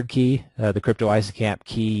pre-shared key, the crypto ISACAMP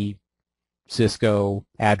key, Cisco,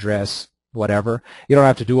 address, whatever. You don't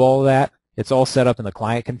have to do all of that. It's all set up in the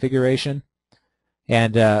client configuration.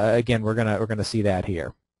 And again, we're gonna see that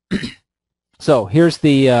here. So here's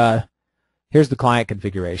the client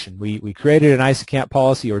configuration. We created an ISACAMP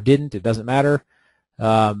policy or didn't. It doesn't matter.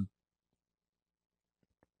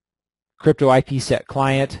 Crypto IPsec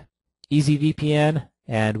client, EZVPN,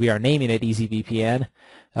 and we are naming it EZVPN.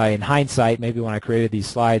 In hindsight, maybe when I created these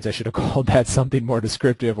slides, I should have called that something more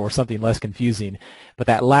descriptive or something less confusing. But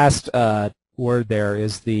that last word there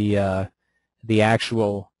is the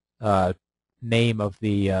actual name of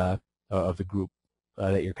the group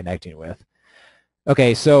that you're connecting with.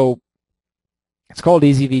 Okay, so it's called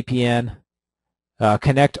EZVPN.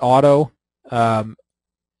 Connect Auto.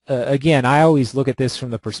 Again, I always look at this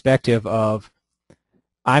from the perspective of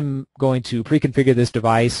I'm going to pre-configure this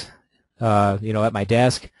device, at my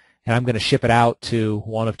desk, and I'm going to ship it out to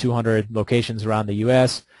one of 200 locations around the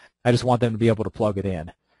U.S. I just want them to be able to plug it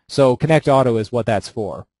in. So Connect Auto is what that's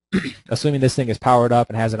for. Assuming this thing is powered up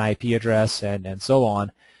and has an IP address and so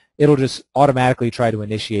on, it'll just automatically try to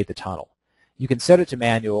initiate the tunnel. You can set it to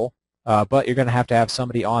manual, but you're going to have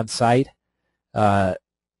somebody on site to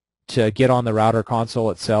get on the router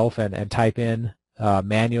console itself and type in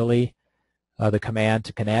manually the command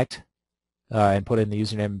to connect and put in the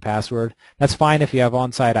username and password. That's fine if you have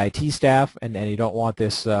on-site IT staff and you don't want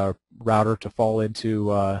this router to fall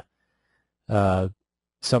into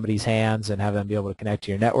somebody's hands and have them be able to connect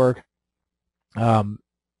to your network.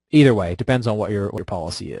 Either way, it depends on what your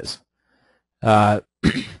policy is.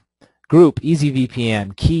 Group,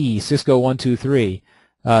 EZVPN, key, Cisco 123.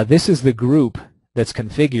 This is the group that's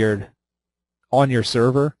configured on your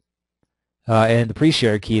server and the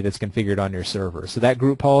pre-shared key that's configured on your server. So that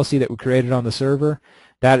group policy that we created on the server,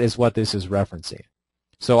 that is what this is referencing.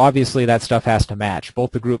 So obviously that stuff has to match,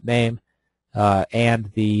 both the group name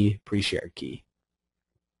and the pre-shared key.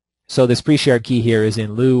 So this pre-shared key here is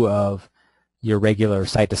in lieu of your regular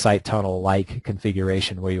site-to-site tunnel-like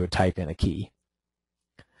configuration where you would type in a key.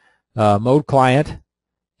 Mode client,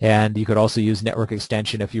 and you could also use network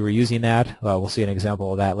extension if you were using that. We'll see an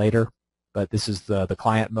example of that later. But this is the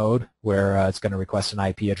client mode where it's going to request an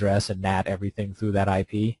IP address and NAT everything through that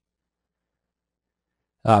IP.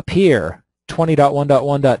 Peer,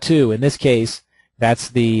 20.1.1.2. In this case, that's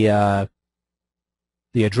the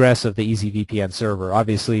address of the EZVPN server.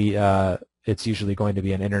 Obviously, it's usually going to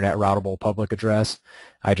be an internet routable public address.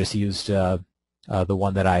 I just used the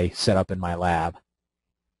one that I set up in my lab.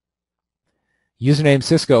 Username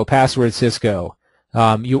Cisco, password Cisco.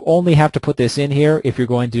 You only have to put this in here if you're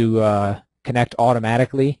going to connect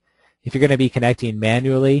automatically. If you're going to be connecting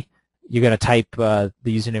manually, you're going to type the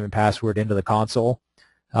username and password into the console.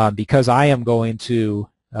 Because I am going to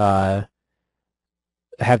have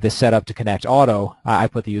this set up to connect auto, I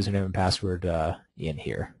put the username and password in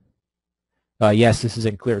here. Yes, this is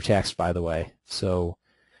in clear text, by the way, so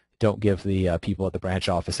don't give the people at the branch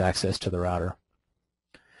office access to the router.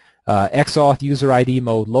 XAuth user ID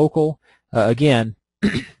mode local. Again,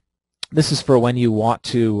 this is for when you want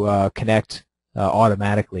to connect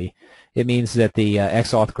automatically. It means that the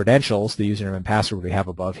XAuth credentials, the username and password we have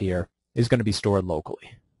above here, is going to be stored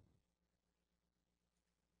locally.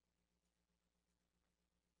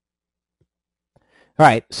 All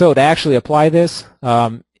right, so to actually apply this,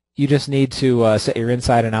 you just need to set your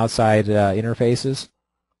inside and outside interfaces.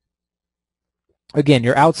 Again,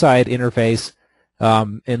 your outside interface,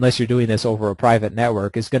 unless you're doing this over a private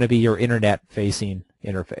network, is going to be your internet-facing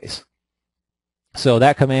interface. So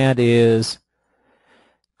that command is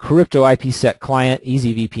crypto IPsec client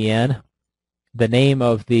EZVPN, the name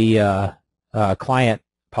of the client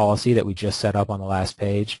policy that we just set up on the last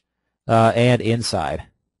page, and inside.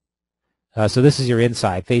 So this is your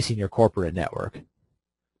inside, facing your corporate network.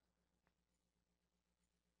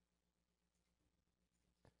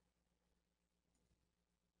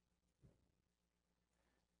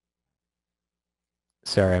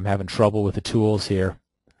 Sorry, I'm having trouble with the tools here.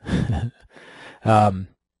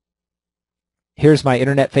 Here's my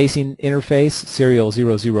internet-facing interface, serial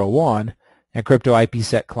 001, and crypto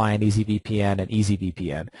IPsec client EZVPN and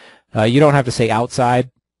EZVPN. You don't have to say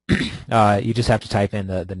outside. You just have to type in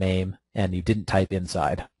the name, and you didn't type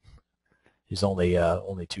inside. There's only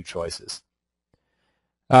two choices.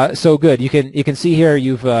 So good. You can see here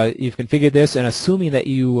you've configured this, and assuming that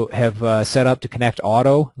you have set up to connect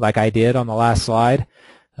auto, like I did on the last slide,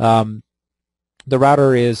 the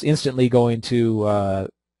router is instantly going to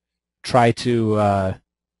try to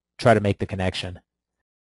make the connection.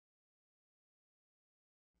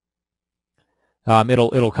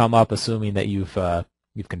 It'll come up assuming that you've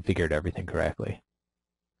configured everything correctly.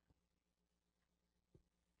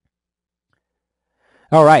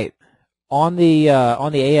 All right. On the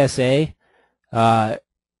ASA,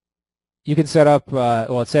 you can set up,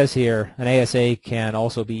 well, it says here, an ASA can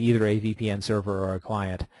also be either a VPN server or a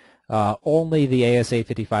client. Only the ASA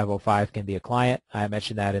 5505 can be a client. I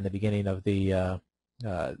mentioned that in the beginning of the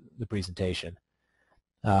presentation.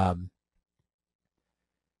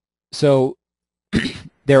 So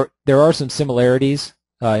there are some similarities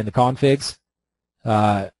in the configs.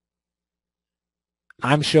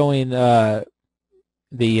 I'm showing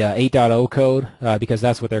the 8.0 code because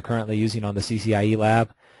that's what they're currently using on the CCIE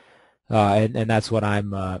lab, and that's what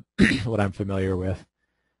I'm what I'm familiar with.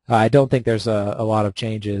 I don't think there's a lot of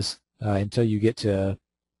changes until you get to.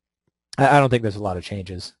 I don't think there's a lot of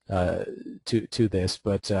changes to this,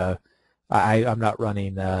 but I'm not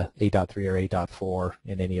running 8.3 or 8.4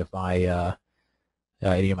 in any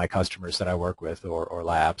of my customers that I work with or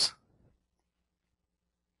labs.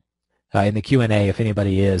 In the Q&A, if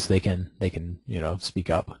anybody is, they can speak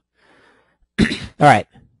up. All right.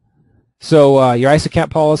 So your ISACAMP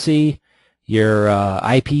policy, your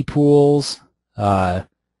IP pools,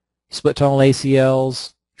 split tunnel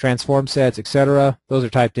ACLs, transform sets, etc. Those are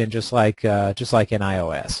typed in just like in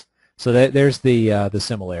iOS. So there's the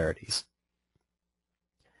similarities.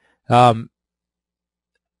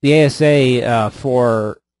 The ASA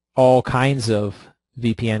for all kinds of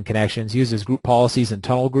VPN connections uses group policies and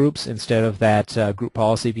tunnel groups instead of that group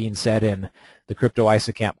policy being set in the Crypto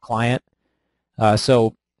ISACAMP client.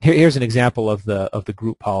 So here's an example of the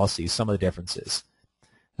group policies, some of the differences.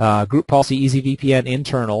 Group policy EZVPN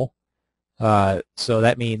internal. So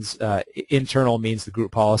that means internal means the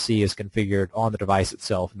group policy is configured on the device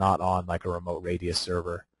itself, not on like a remote radius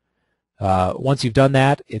server. Once you've done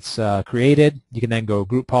that, it's created. You can then go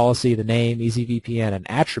group policy, the name, EZVPN, and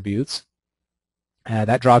attributes.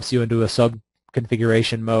 That drops you into a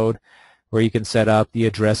sub-configuration mode where you can set up the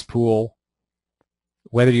address pool,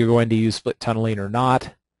 whether you're going to use split tunneling or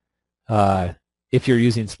not. If you're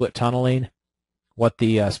using split tunneling, what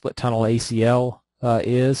the split tunnel ACL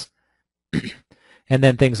is. And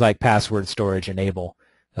then things like password storage enable,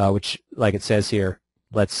 which, like it says here,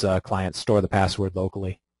 lets clients store the password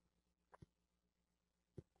locally.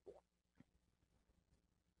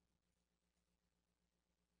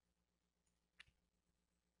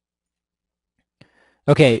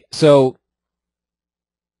 Okay, so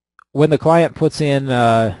when the client puts in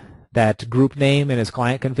that group name in his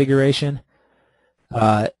client configuration,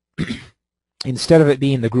 instead of it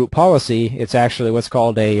being the group policy, it's actually what's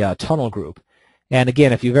called a tunnel group. And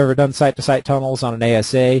again, if you've ever done site-to-site tunnels on an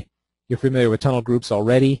ASA, you're familiar with tunnel groups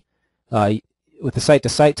already. With the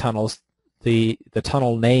site-to-site tunnels, the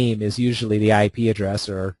tunnel name is usually the IP address,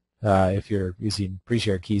 or if you're using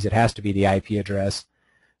pre-shared keys, it has to be the IP address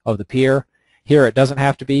of the peer. Here it doesn't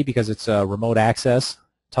have to be because it's a remote access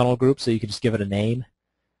tunnel group, so you can just give it a name.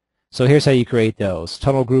 So here's how you create those.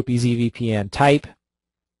 Tunnel group EZVPN type,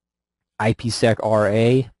 IPsec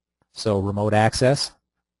RA, so remote access.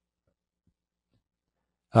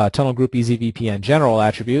 Tunnel group EZVPN general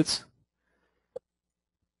attributes.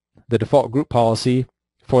 The default group policy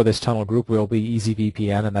for this tunnel group will be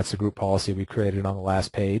EZVPN, and that's the group policy we created on the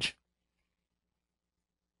last page.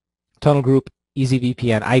 Tunnel group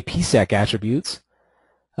EZVPN IPsec attributes.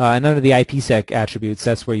 And under the IPsec attributes,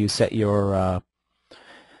 that's where you set your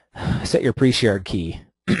pre-shared key.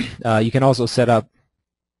 You can also set up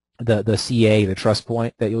the CA, the trust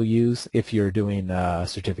point that you'll use if you're doing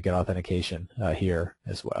certificate authentication here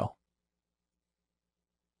as well.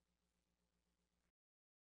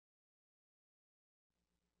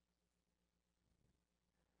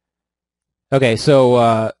 Okay,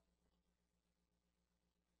 so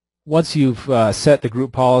once you've set the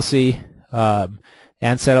group policy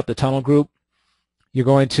and set up the tunnel group, you're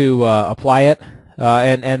going to apply it.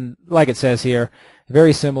 And like it says here,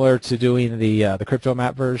 very similar to doing the crypto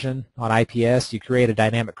map version on IPS. You create a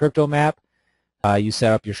dynamic crypto map. You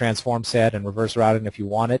set up your transform set and reverse routing if you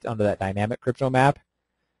want it under that dynamic crypto map.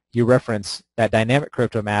 You reference that dynamic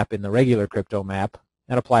crypto map in the regular crypto map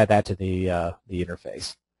and apply that to the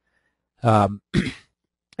interface.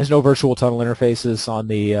 There's no virtual tunnel interfaces on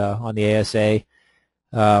the ASA,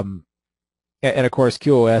 and of course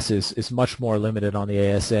QoS is much more limited on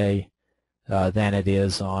the ASA than it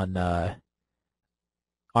is on an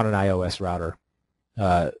iOS router.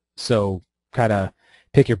 So kind of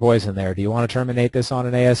pick your poison there. Do you want to terminate this on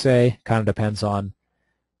an ASA? Kind of depends on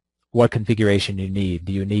what configuration you need.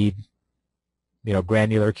 Do you need,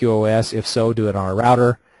 granular QoS? If so, do it on a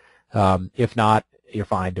router. If not, you're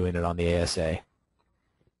fine doing it on the ASA.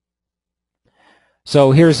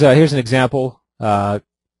 So here's an example.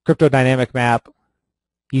 Crypto dynamic map,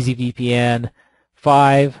 EZVPN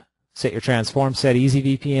 5. Set your transform set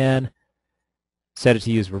EZVPN. Set it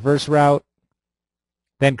to use reverse route.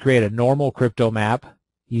 Then create a normal crypto map,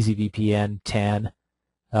 EZVPN 10,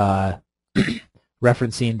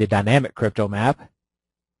 referencing the dynamic crypto map.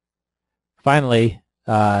 Finally,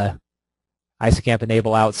 ISACAMP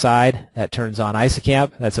enable outside. That turns on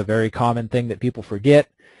ISACAMP. That's a very common thing that people forget.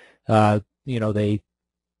 They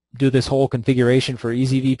do this whole configuration for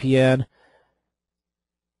EZVPN,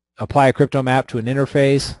 apply a crypto map to an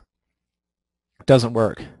interface. It doesn't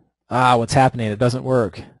work. What's happening? It doesn't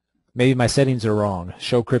work. Maybe my settings are wrong.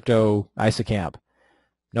 Show crypto ISACAMP.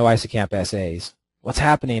 No ISACAMP SAs. What's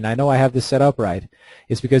happening? I know I have this set up right.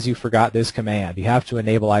 It's because you forgot this command. You have to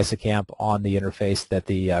enable ISACAMP on the interface that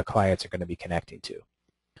the clients are going to be connecting to.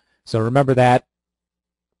 So remember that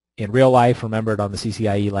in real life, remember it on the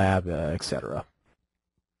CCIE lab, etc.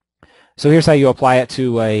 So here's how you apply it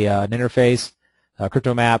to an interface,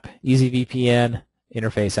 crypto map, EZVPN,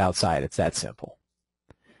 interface outside. It's that simple.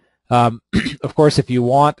 Of course, if you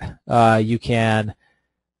want, you can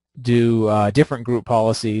do different group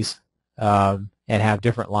policies and have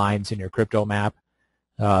different lines in your crypto map.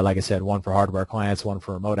 Like I said, one for hardware clients, one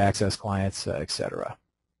for remote access clients, etc.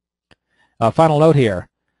 Final note here.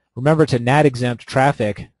 Remember to NAT exempt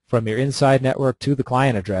traffic from your inside network to the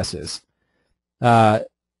client addresses. The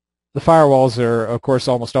firewalls are, of course,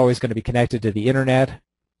 almost always going to be connected to the internet.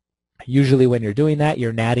 Usually when you're doing that,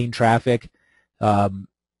 you're natting traffic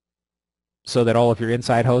so that all of your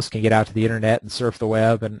inside hosts can get out to the internet and surf the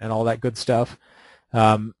web and all that good stuff.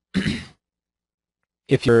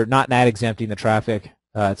 If you're not NAT exempting the traffic,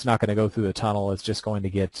 it's not going to go through the tunnel. It's just going to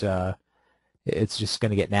get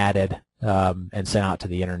natted and sent out to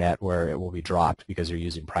the internet where it will be dropped because you're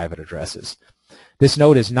using private addresses. This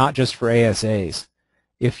node is not just for ASAs.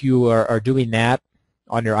 If you are doing NAT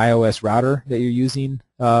on your iOS router that you're using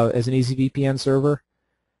as an EZVPN server,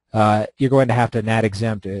 you're going to have to NAT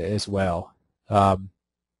exempt as well.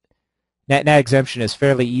 NAT exemption is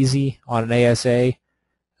fairly easy on an ASA.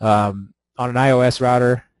 On an iOS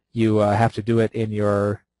router, you have to do it in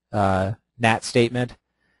your NAT statement,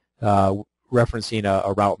 referencing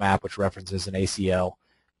a route map which references an ACL.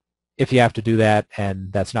 If you have to do that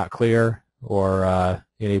and that's not clear, or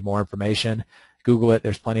you need more information, Google it.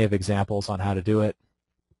 There's plenty of examples on how to do it.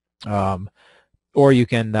 Or you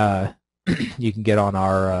can get on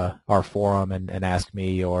our forum and ask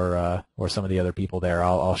me or some of the other people there.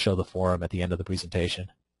 I'll show the forum at the end of the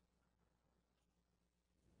presentation.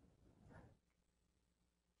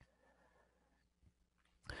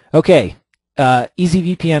 Okay,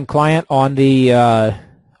 EZVPN client on the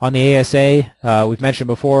ASA. We've mentioned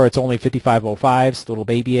before it's only 5505s, little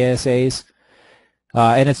baby ASAs,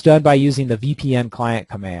 and it's done by using the VPN client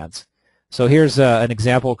commands. So here's an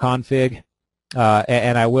example config,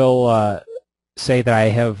 and I will say that I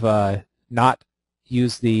have not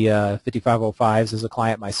used the 5505s as a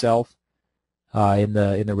client myself in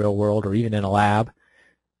the real world or even in a lab.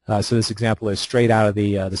 So this example is straight out of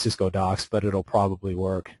the Cisco docs, but it'll probably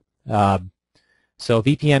work. So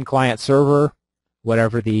VPN client server,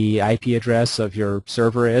 whatever the IP address of your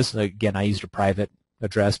server is. Again, I used a private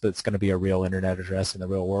address, but it's going to be a real internet address in the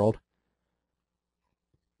real world.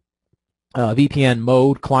 VPN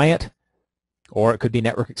mode client, or it could be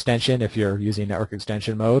network extension if you're using network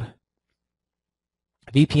extension mode.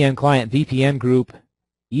 VPN client, VPN group,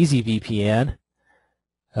 EZVPN,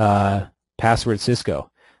 password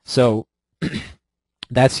Cisco. So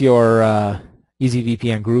that's your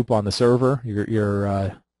EZVPN group on the server,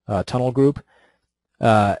 your tunnel group,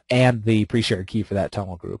 and the pre-shared key for that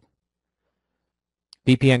tunnel group.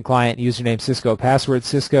 VPN client, username Cisco, password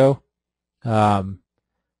Cisco, and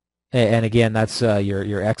again that's your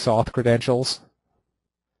XAuth credentials.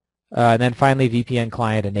 And then finally VPN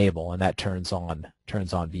client enable, and that turns on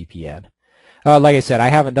VPN. Like I said, I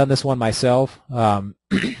haven't done this one myself. The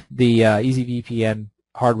EZVPN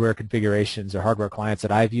hardware configurations or hardware clients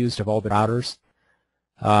that I've used have all been routers.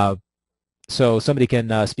 So somebody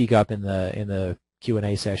can speak up in the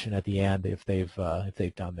Q&A session at the end if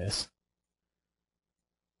they've done this.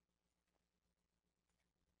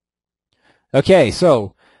 Okay,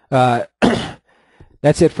 so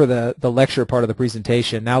that's it for the lecture part of the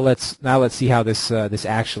presentation. Now let's see how this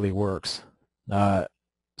actually works.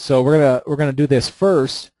 So we're gonna do this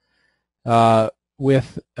first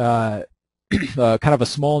with kind of a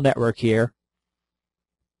small network here.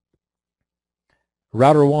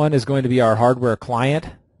 Router 1 is going to be our hardware client,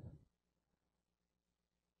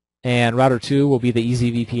 and router 2 will be the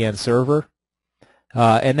EZVPN server.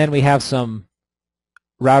 And then we have some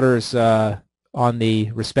routers on the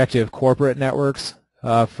respective corporate networks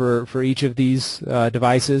for each of these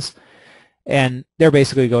devices, and they're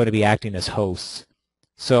basically going to be acting as hosts.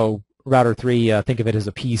 So router 3, think of it as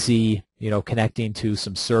a PC, connecting to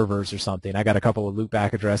some servers or something. I got a couple of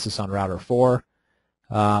loopback addresses on router 4.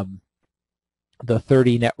 The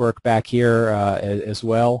 30 network back here as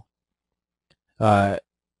well.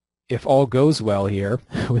 If all goes well here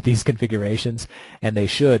with these configurations, and they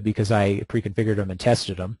should because I pre-configured them and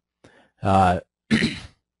tested them,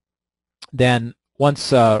 then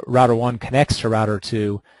once router 1 connects to router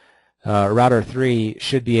 2, router 3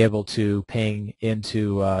 should be able to ping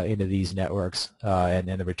into these networks, and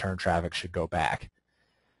then the return traffic should go back.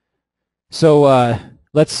 So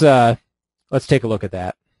let's take a look at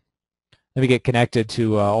that. Let me get connected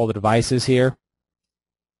to all the devices here.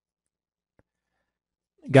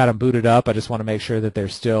 Got them booted up. I just want to make sure that they're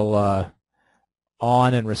still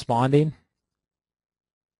on and responding.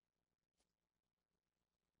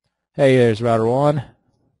 Hey, there's router 1. I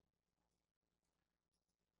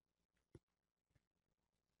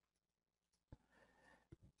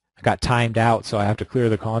got timed out, so I have to clear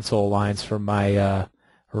the console lines from my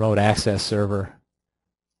remote access server.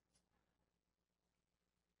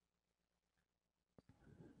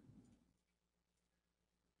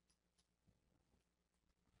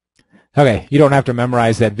 Okay, you don't have to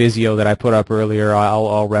memorize that Visio that I put up earlier.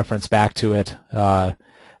 I'll reference back to it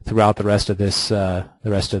throughout the rest of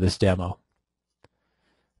this demo.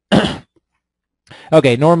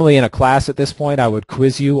 Okay, normally in a class at this point I would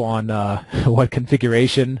quiz you on what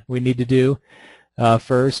configuration we need to do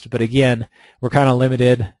first, but again, we're kind of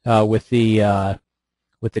limited with the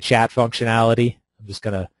chat functionality. I'm just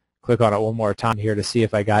going to click on it one more time here to see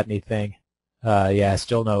if I got anything. Yeah,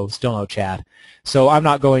 still no chat. So I'm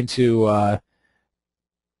not going to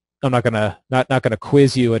not going to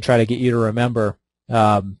quiz you and try to get you to remember.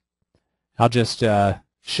 I'll just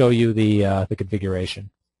show you the configuration.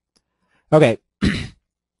 Okay.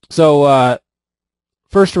 So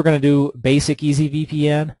first we're going to do basic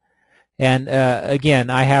EZVPN, and again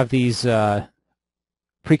I have these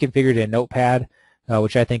pre-configured in Notepad,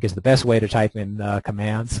 which I think is the best way to type in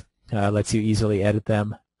commands. Lets you easily edit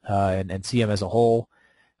them and see them as a whole,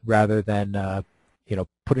 rather than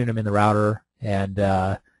putting them in the router and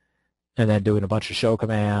then doing a bunch of show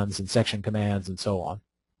commands and section commands and so on.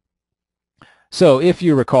 So if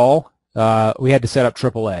you recall, we had to set up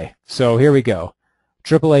AAA. So here we go.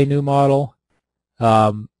 AAA new model,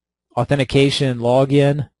 authentication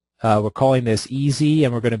login. We're calling this easy,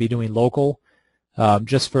 and we're going to be doing local.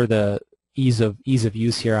 Just for the ease of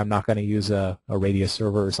use here, I'm not going to use a radius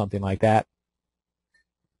server or something like that.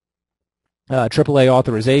 AAA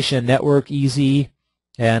authorization, network, easy,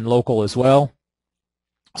 and local as well.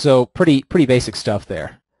 So pretty basic stuff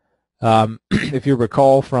there. If you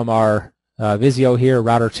recall from our Visio here,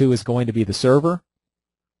 router 2 is going to be the server.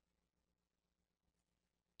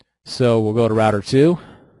 So we'll go to router 2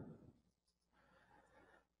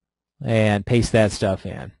 and paste that stuff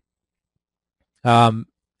in.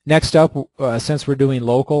 Next up, since we're doing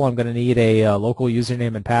local, I'm going to need a local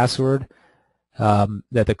username and password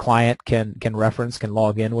that the client can reference, can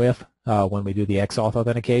log in with when we do the XAuth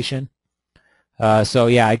authentication. So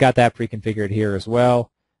yeah, I got that pre-configured here as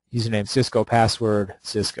well. Username Cisco, password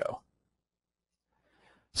Cisco.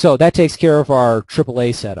 So that takes care of our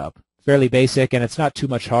AAA setup. Fairly basic, and it's not too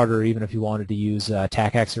much harder even if you wanted to use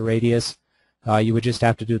TACACS or Radius. You would just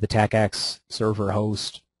have to do the TACACS server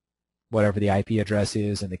host, whatever the IP address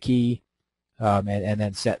is, and the key, and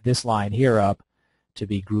then set this line here up to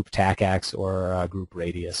be group TACACS or group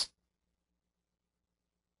Radius.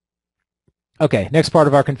 Okay, next part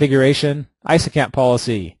of our configuration, ISACAMP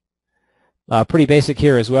policy. Pretty basic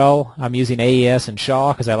here as well. I'm using AES and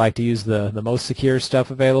SHA because I like to use the most secure stuff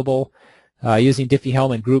available. Using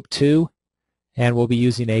Diffie-Hellman Group 2, and we'll be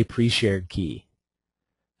using a pre-shared key.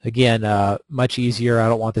 Again, much easier. I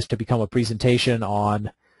don't want this to become a presentation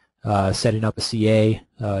on setting up a CA,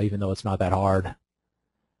 even though it's not that hard.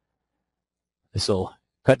 This will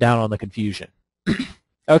cut down on the confusion.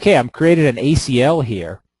 Okay, I've created an ACL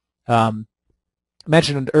here.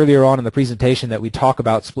 Mentioned earlier on in the presentation that we talk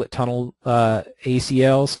about split tunnel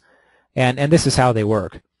ACLs, and this is how they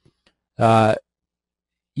work.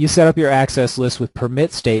 You set up your access list with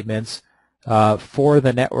permit statements for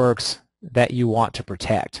the networks that you want to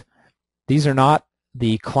protect. These are not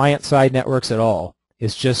the client-side networks at all.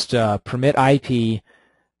 It's just permit IP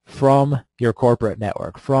from your corporate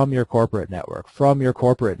network, from your corporate network, from your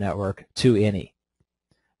corporate network to any.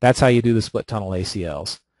 That's how you do the split tunnel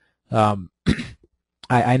ACLs.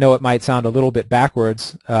 I know it might sound a little bit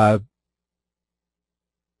backwards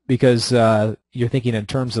because you're thinking in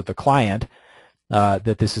terms of the client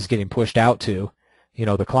that this is getting pushed out to. You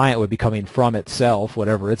know, the client would be coming from itself,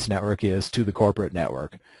 whatever its network is, to the corporate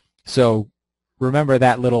network. So remember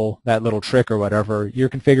that little trick or whatever. You're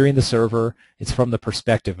configuring the server. It's from the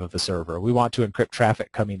perspective of the server. We want to encrypt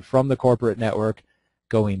traffic coming from the corporate network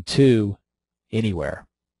going to anywhere.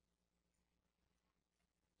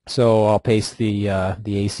 So I'll paste the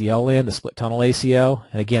ACL in, the split tunnel ACL,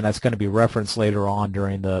 and again that's going to be referenced later on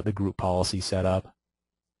during the group policy setup.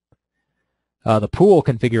 The pool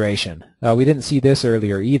configuration. We didn't see this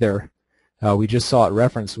earlier either. We just saw it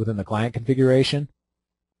referenced within the client configuration.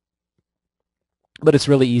 But it's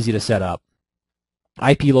really easy to set up.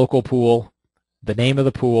 IP local pool, the name of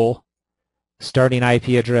the pool, starting IP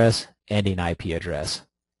address, ending IP address.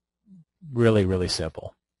 Really, really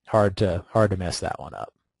simple. Hard to mess that one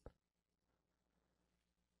up.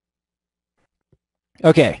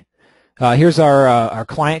 Okay, here's our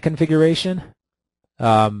client configuration.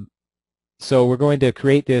 So we're going to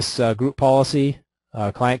create this group policy,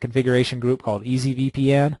 client configuration group called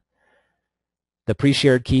EZVPN. The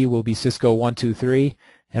pre-shared key will be Cisco 123.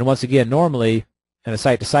 And once again, normally in a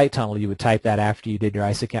site-to-site tunnel, you would type that after you did your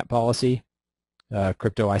ISACAMP policy,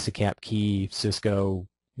 crypto ISACAMP key, Cisco,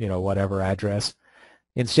 whatever address.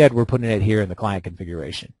 Instead, we're putting it here in the client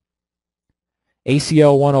configuration.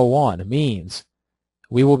 ACL 101 means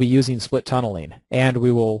we will be using split tunneling, and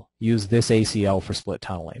we will use this ACL for split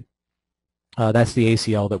tunneling. That's the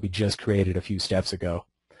ACL that we just created a few steps ago.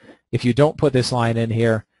 If you don't put this line in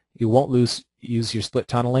here, you won't use your split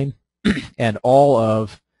tunneling, and all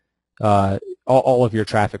of your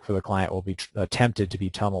traffic for the client will be attempted to be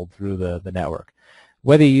tunneled through the network.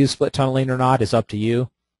 Whether you use split tunneling or not is up to you.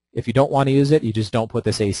 If you don't want to use it, you just don't put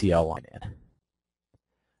this ACL line in.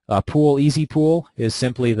 Pool easy pool is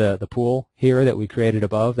simply the pool here that we created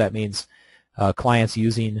above. That means clients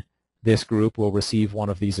using this group will receive one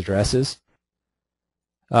of these addresses.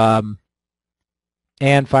 And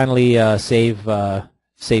finally, save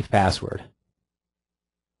password.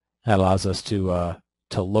 That allows us to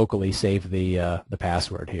locally save the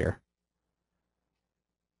password here.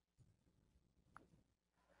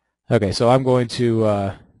 Okay, so I'm going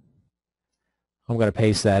to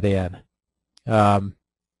paste that in.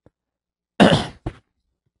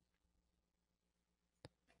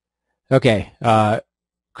 Okay,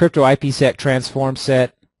 crypto IPsec transform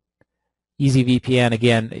set, EZVPN.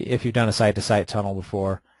 Again, if you've done a site-to-site tunnel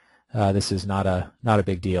before, this is not a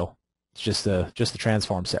big deal. It's just the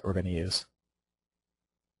transform set we're going to use.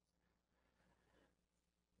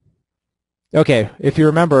 Okay, if you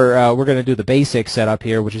remember, we're going to do the basic setup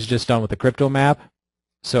here, which is just done with the crypto map.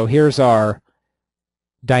 So here's our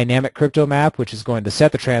dynamic crypto map, which is going to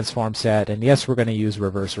set the transform set, and yes, we're going to use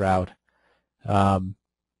reverse route.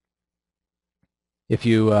 If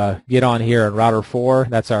you get on here in router 4,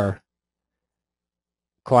 that's our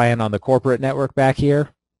client on the corporate network back here.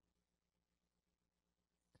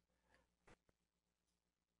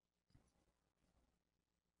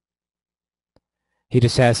 He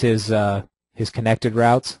just has his connected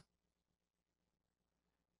routes.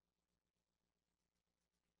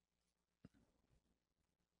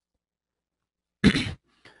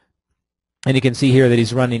 And you can see here that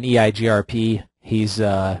he's running EIGRP. He's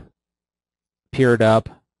peered up.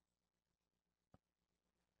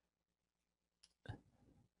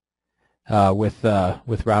 With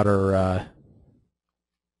router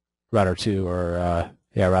 2, or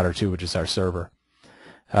router 2, which is our server.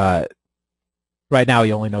 Right now,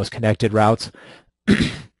 he only knows connected routes.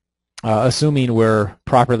 Assuming we're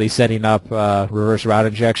properly setting up reverse route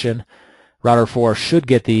injection, router 4 should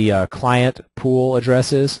get the client pool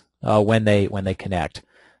addresses when they connect.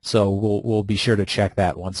 So we'll be sure to check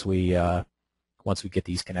that once we get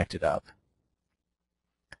these connected up.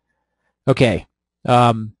 Okay.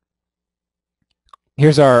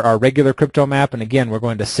 Here's our regular crypto map, and again, we're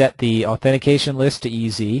going to set the authentication list to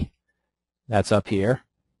EZ. That's up here.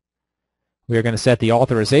 We're going to set the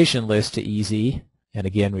authorization list to EZ, and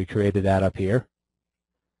again, we created that up here.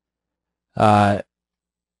 Client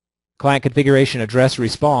configuration address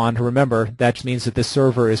respond. Remember, that means that this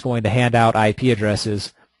server is going to hand out IP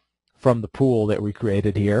addresses from the pool that we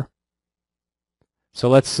created here. So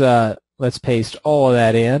let's paste all of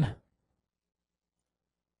that in.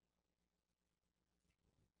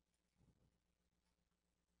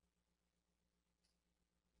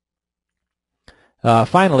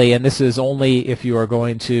 Finally, and this is only if you are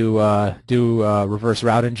going to do reverse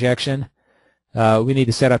route injection, we need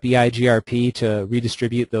to set up EIGRP to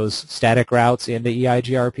redistribute those static routes into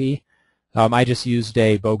EIGRP. I just used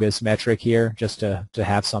a bogus metric here just to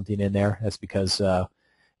have something in there. That's because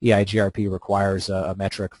EIGRP requires a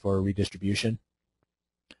metric for redistribution.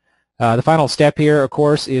 The final step here, of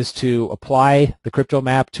course, is to apply the crypto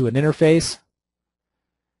map to an interface.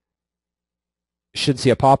 Should see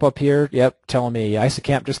a pop-up here, yep, telling me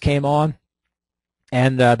ISACamp just came on,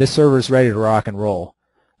 and this server is ready to rock and roll,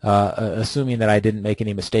 assuming that I didn't make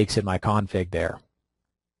any mistakes in my config there.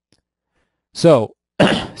 So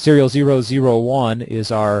serial 001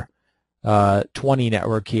 is our 20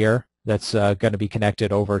 network here that's going to be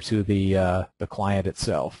connected over to the client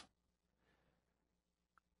itself.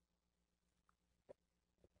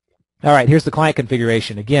 All right, here's the client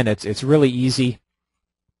configuration. Again, it's really easy.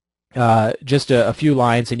 Just a few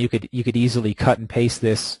lines, and you could easily cut and paste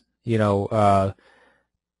this,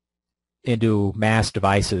 into mass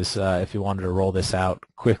devices if you wanted to roll this out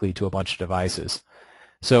quickly to a bunch of devices.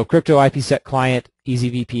 So crypto IPsec client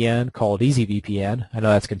EZVPN called EZVPN. I know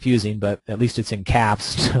that's confusing, but at least it's in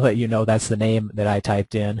caps to let you know that's the name that I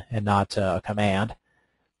typed in and not a command.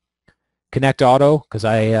 Connect auto, because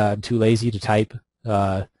I'm too lazy to type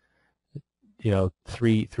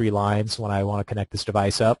three lines when I want to connect this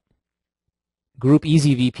device up. Group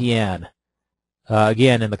EZVPN.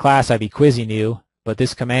 Again, in the class I'd be quizzing you, but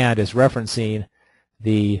this command is referencing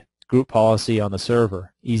the group policy on the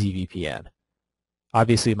server, EZVPN.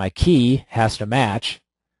 Obviously, my key has to match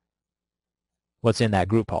what's in that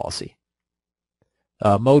group policy.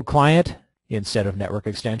 mode client instead of network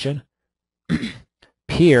extension,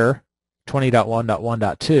 peer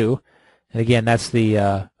 20.1.1.2, and again that's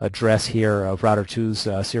the address here of router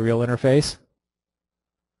 2's serial interface.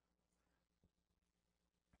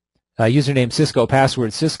 Username Cisco,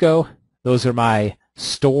 password Cisco. Those are my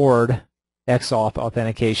stored XAuth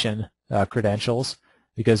authentication credentials,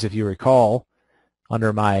 because if you recall,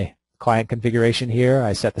 under my client configuration here,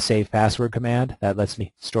 I set the save password command. That lets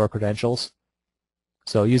me store credentials.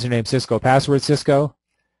 So username Cisco, password Cisco.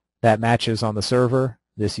 That matches on the server,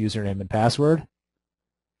 this username and password.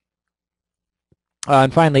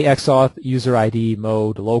 And finally, XAuth user ID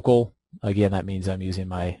mode local. Again, that means I'm using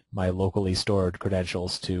my locally stored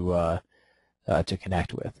credentials to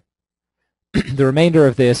connect with. The remainder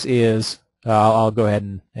of this is, I'll go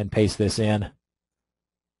ahead and paste this in.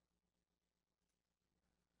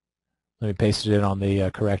 Let me paste it in on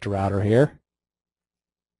the correct router here.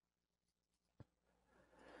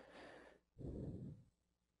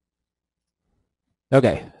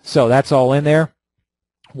 Okay, so that's all in there.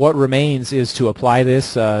 What remains is to apply this,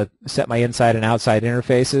 set my inside and outside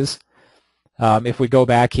interfaces. If we go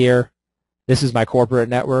back here, this is my corporate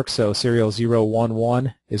network, so serial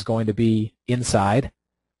 011 is going to be inside.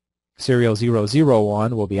 Serial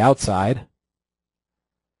 001 will be outside.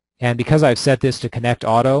 And because I've set this to connect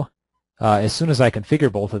auto, as soon as I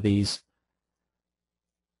configure both of these,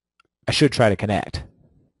 I should try to connect.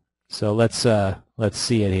 So let's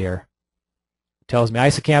see it here. Tells me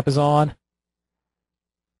EZVPN is on.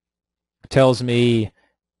 Tells me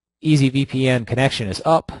EZVPN connection is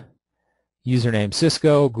up. Username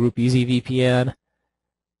Cisco, group EZVPN.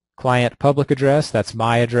 Client public address, that's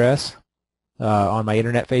my address on my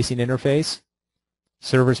internet-facing interface.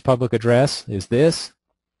 Server's public address is this.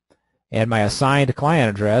 And my assigned client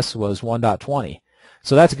address was 1.20.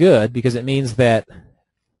 So that's good, because it means that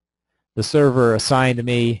the server assigned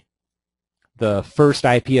me the first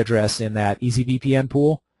IP address in that EZVPN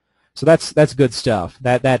pool. So that's good stuff.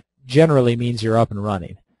 That generally means you're up and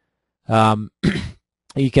running.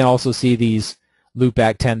 You can also see these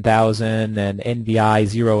loopback 10,000 and NVI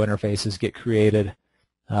 0 interfaces get created.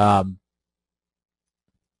 If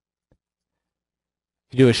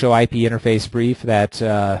you do a show IP interface brief, that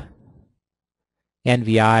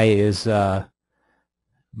NVI is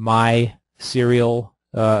my serial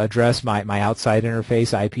address, my outside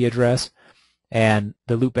interface IP address, and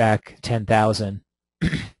the loopback 10,000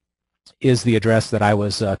 is the address that I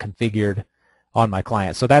was configured on my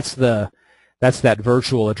client. So that's that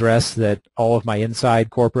virtual address that all of my inside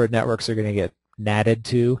corporate networks are going to get NATed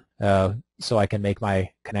to, so I can make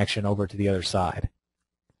my connection over to the other side.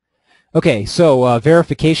 Okay, so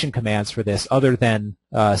verification commands for this, other than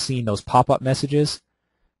seeing those pop-up messages.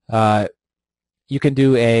 You can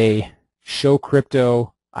do a show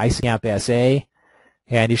crypto EZVCamp SA,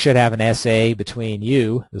 and you should have an SA between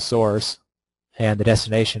you, the source, and the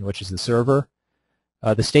destination, which is the server.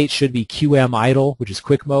 The state should be QM idle, which is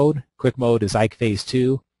quick mode. Quick mode is IKE phase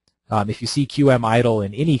 2. If you see QM idle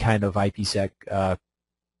in any kind of IPsec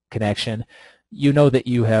connection, you know that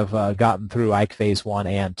you have gotten through IKE phase 1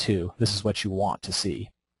 and 2. This is what you want to see.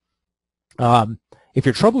 If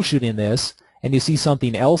you're troubleshooting this and you see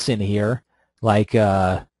something else in here, like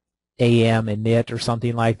AM init or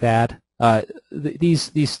something like that,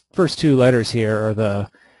 these first two letters here are the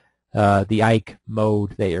IKE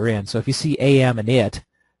mode that you're in. So if you see AM init,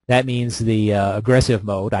 that means the aggressive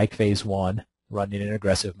mode, IKE phase 1, running in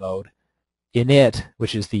aggressive mode. Init,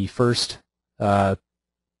 which is the first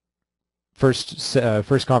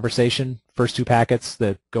conversation, first two packets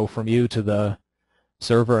that go from you to the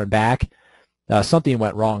server and back, something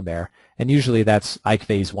went wrong there. And usually that's IKE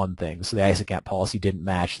phase 1 things. So the EZVCamp policy didn't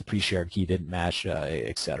match, the pre-shared key didn't match,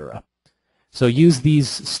 etc. So use these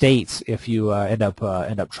states if you end up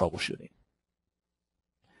troubleshooting.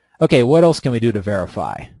 Okay, what else can we do to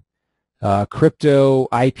verify? Crypto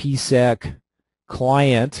IPsec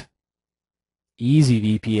client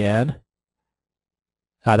EZVPN.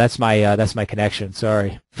 That's my connection.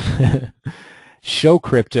 Sorry. Show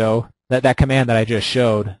crypto. That command that I just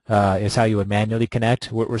showed is how you would manually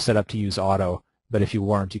connect. We're set up to use auto, but if you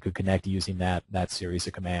weren't, you could connect using that series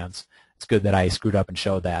of commands. It's good that I screwed up and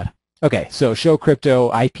showed that. Okay, so show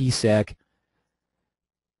crypto IPsec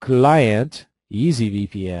client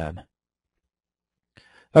EZVPN.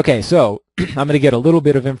 Okay, so I'm going to get a little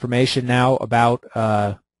bit of information now about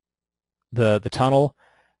the tunnel.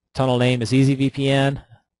 Tunnel name is EZVPN.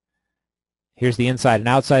 Here's the inside and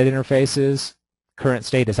outside interfaces. Current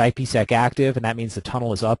state is IPsec active, and that means the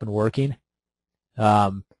tunnel is up and working.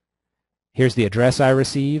 Here's the address I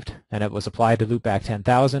received, and it was applied to loopback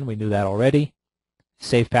 10,000. We knew that already.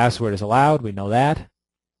 Safe password is allowed. We know that.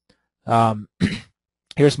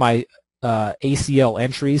 Here's my ACL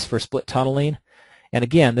entries for split tunneling. And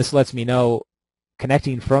again, this lets me know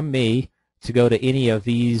connecting from me to go to any of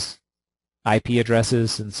these IP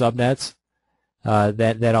addresses and subnets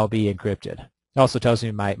that I'll be encrypted. It also tells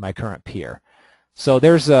me my current peer. So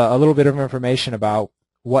there's a little bit of information about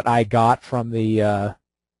what I got from the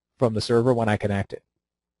server when I connected.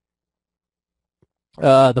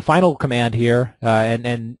 The final command here,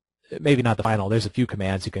 and maybe not the final, there's a few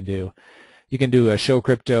commands you can do. You can do a show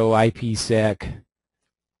crypto IPsec,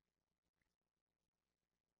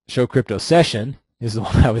 show crypto session is the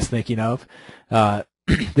one I was thinking of.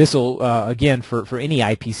 This will, again, for any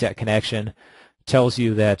IPsec connection, tells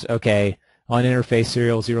you that, okay, on interface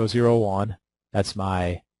serial 001, that's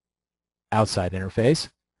my outside interface.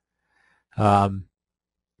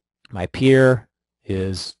 My peer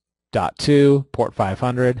is .2, port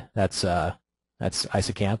 500. That's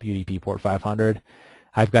ISACAMP, UDP port 500.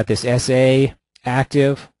 I've got this SA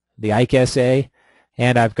active, the IKE SA,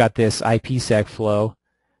 and I've got this IPsec flow,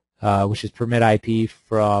 which is permit IP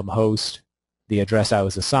from host, the address I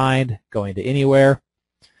was assigned, going to anywhere.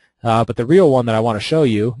 But the real one that I want to show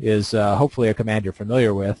you is hopefully a command you're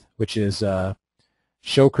familiar with, which is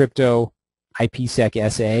show crypto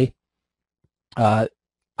IPsec SA.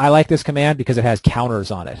 I like this command because it has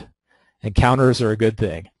counters on it, and counters are a good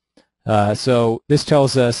thing. So this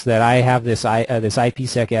tells us that I have this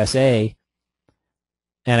IPsec SA,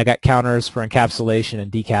 and I got counters for encapsulation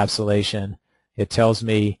and decapsulation. It tells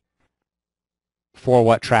me for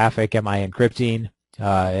what traffic am I encrypting,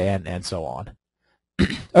 and so on.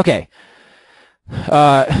 Okay.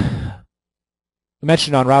 I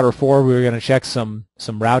mentioned on router 4 we were going to check some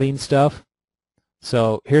routing stuff.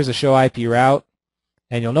 So here's a show IP route,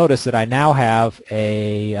 and you'll notice that I now have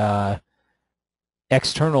a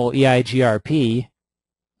external EIGRP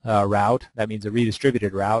route. That means a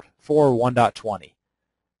redistributed route for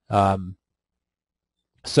 1.20.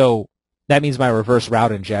 So that means my reverse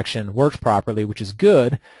route injection worked properly, which is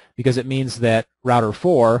good because it means that router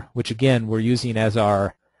 4, which again we're using as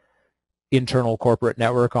our internal corporate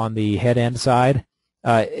network on the head end side,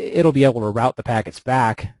 it'll be able to route the packets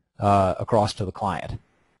back across to the client.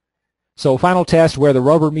 So final test, where the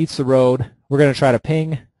rubber meets the road, we're going to try to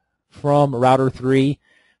ping from router 3,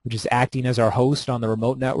 which is acting as our host on the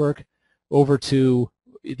remote network, over to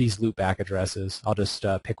these loopback addresses. I'll just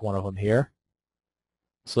pick one of them here.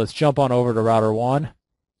 So let's jump on over to router 1.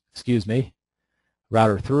 Excuse me,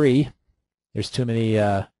 router 3. There's too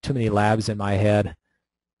many labs in my head.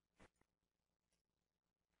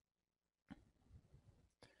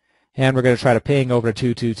 And we're going to try to ping over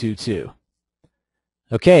to 2222.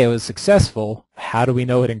 Okay, it was successful. How do we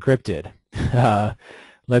know it encrypted?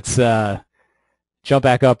 Let's jump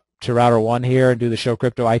back up to router 1 here and do the show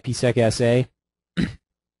crypto IPsec SA.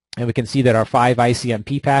 And we can see that our 5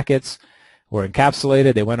 ICMP packets were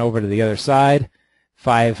encapsulated. They went over to the other side.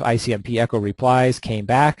 5 ICMP echo replies came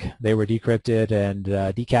back. They were decrypted and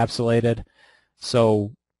decapsulated.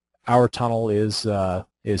 So our tunnel is up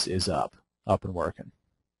and working.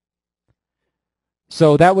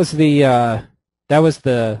 So that was the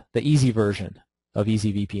easy version of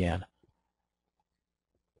EZVPN.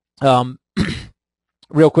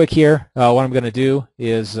 Real quick here, what I'm going to do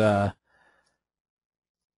is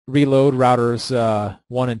reload routers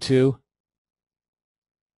 1 and 2.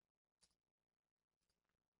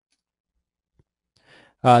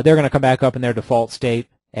 They're going to come back up in their default state,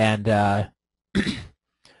 and we're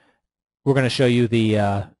going to show you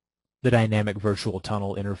the dynamic virtual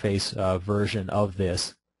tunnel interface version of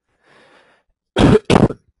this.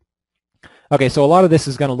 Okay, so a lot of this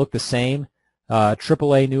is going to look the same.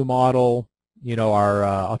 AAA new model, you know, our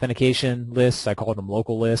authentication lists, I called them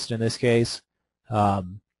local list in this case.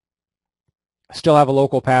 Still have a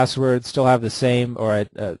local password, still have the same or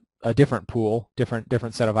a different pool,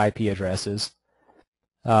 different set of IP addresses.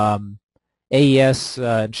 AES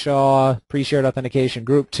and SHA, pre-shared authentication,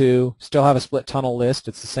 group 2, still have a split tunnel list,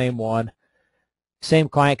 it's the same one. Same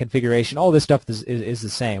client configuration, all this stuff is the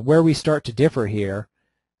same. Where we start to differ here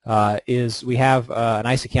is we have an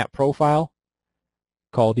ISACAMP profile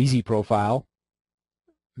called Easy Profile,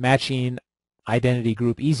 matching identity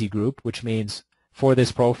group Easy Group, which means for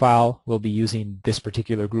this profile we'll be using this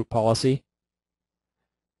particular group policy.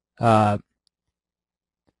 Here's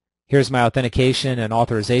my authentication and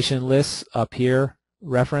authorization lists up here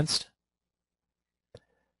referenced.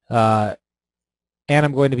 And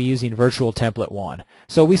I'm going to be using virtual template 1.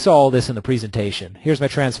 So we saw all this in the presentation. Here's my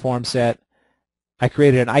transform set. I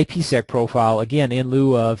created an IPsec profile, again, in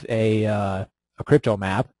lieu of a crypto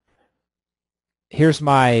map. Here's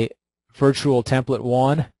my virtual template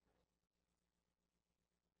 1.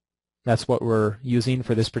 That's what we're using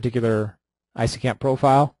for this particular ICAMP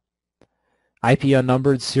profile. IP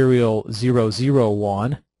unnumbered serial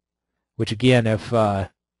 001, which again, if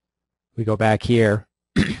we go back here,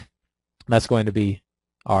 that's going to be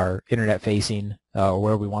our internet facing or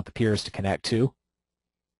where we want the peers to connect to.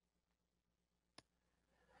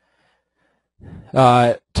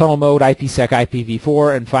 Tunnel mode, IPsec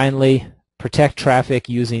IPv4, and finally protect traffic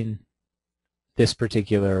using this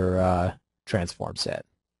particular transform set.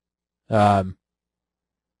 Then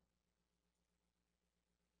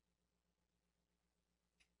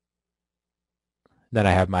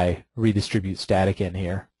I have my redistribute static in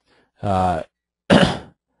here.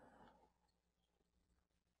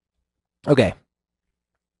 Okay.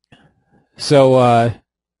 So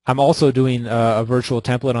I'm also doing a virtual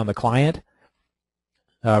template on the client.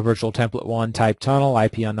 Virtual template 1 type tunnel,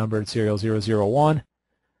 IP unnumbered serial 001.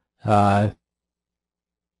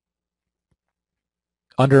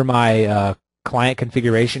 Under my client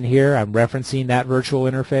configuration here, I'm referencing that virtual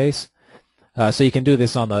interface. So you can do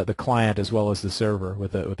this on the client as well as the server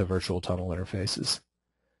with the virtual tunnel interfaces.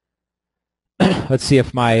 Let's see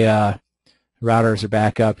if my routers are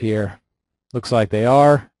back up here. Looks like they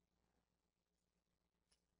are.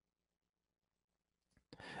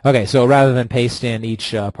 Okay, so rather than paste in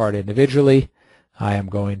each part individually, I am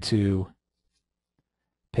going to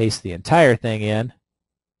paste the entire thing in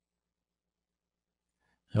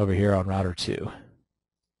over here on router 2.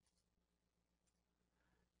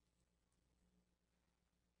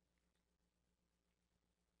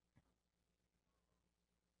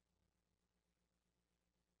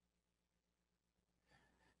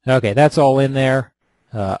 Okay, that's all in there.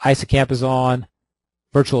 ICAMP is on.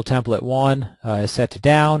 Virtual template 1 is set to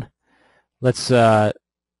down. Let's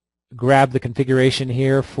grab the configuration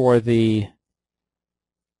here for the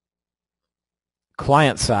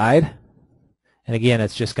client side. And again,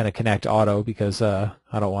 it's just going to connect auto because I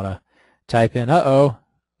don't want to type in,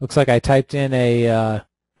 looks like I typed in the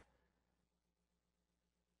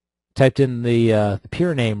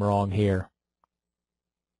peer name wrong here.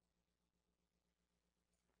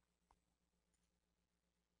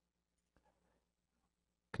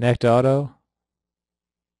 Connect auto.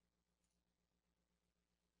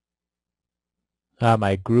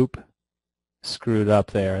 My group screwed up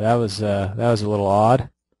there. That was a little odd.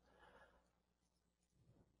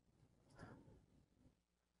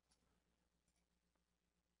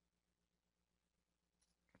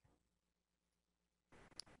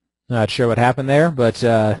 Not sure what happened there, but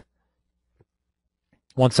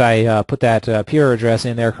once I put that peer address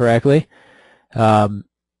in there correctly,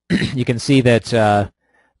 you can see that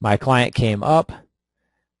my client came up,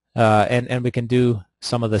 and we can do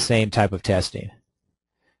some of the same type of testing.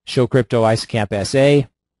 Show crypto ICAMP SA.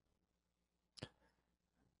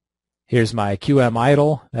 Here's my QM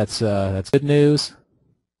idle. That's good news.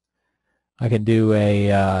 I can do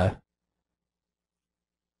a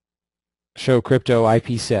show crypto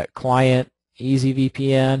IPsec client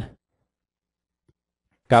EZVPN.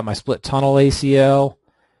 Got my split tunnel ACL.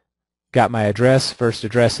 Got my address, first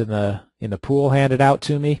address in the pool handed out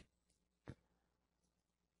to me.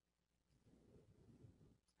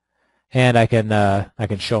 And I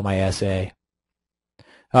can show my SA.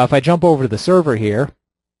 If I jump over to the server here,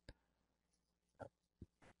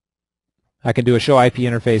 I can do a show IP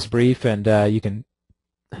interface brief, and you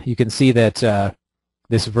can see that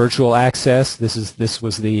this virtual access, this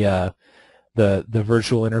was the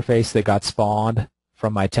virtual interface that got spawned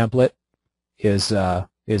from my template is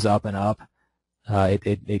up and up.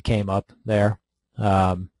 It came up there.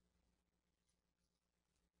 Could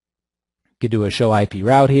do a show IP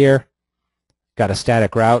route here. Got a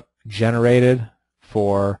static route generated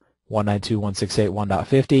for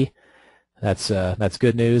 192.168.1.50. That's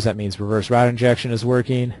good news. That means reverse route injection is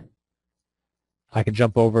working. I can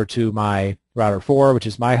jump over to my router 4, which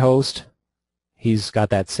is my host. He's got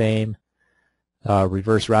that same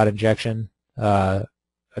reverse route injection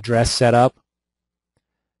address set up.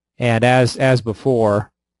 And as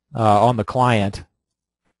before, on the client,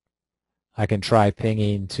 I can try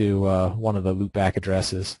pinging to one of the loopback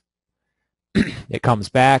addresses. It comes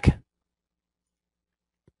back.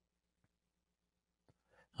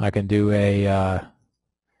 I can do a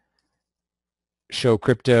show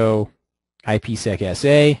crypto IPsec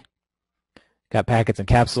SA. Got packets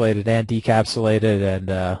encapsulated and decapsulated,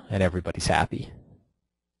 and everybody's happy.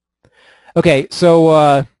 Okay,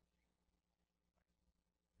 so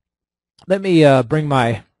let me bring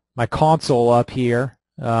my console up here,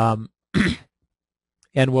 and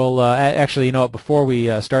we'll actually, you know what, before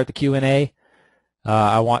we start the Q&A,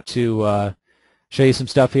 I want to show you some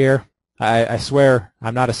stuff here. I swear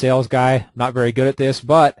I'm not a sales guy, I'm not very good at this,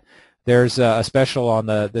 but There's a special on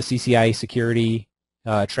the CCIE security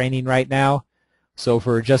training right now. So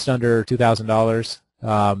for just under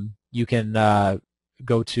 $2,000, you can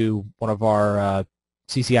go to one of our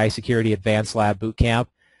CCIE Security Advanced Lab Bootcamp.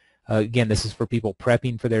 Again, this is for people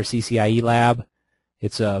prepping for their CCIE lab.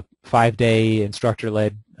 It's a 5-day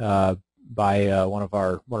instructor-led by one of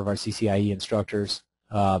our CCIE instructors,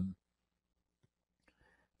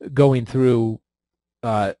 going through.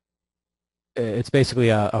 It's basically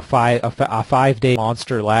a 5-day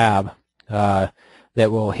monster lab that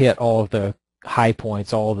will hit all of the high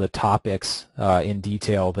points, all of the topics in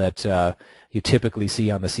detail that you typically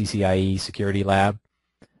see on the CCIE security lab.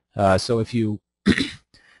 So if you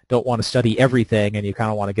don't want to study everything and you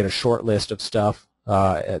kind of want to get a short list of stuff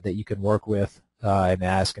that you can work with and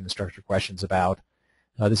ask an instructor questions about,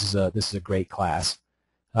 this is a great class.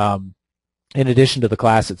 In addition to the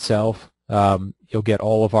class itself, you'll get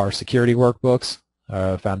all of our security workbooks,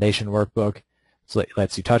 foundation workbook. So it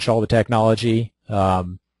lets you touch all the technology.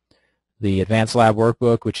 The advanced lab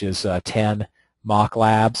workbook, which is 10 mock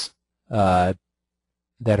labs that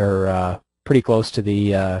are pretty close to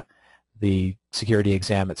the security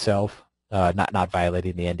exam itself, not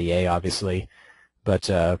violating the NDA, obviously, but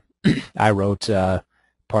I wrote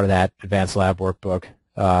part of that advanced lab workbook,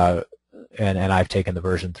 and I've taken the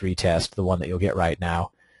version 3 test, the one that you'll get right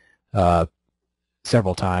now,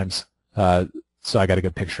 several times. So I got a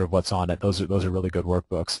good picture of what's on it. Those are really good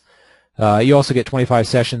workbooks. You also get 25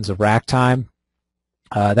 sessions of rack time.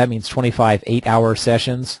 That means 25 8-hour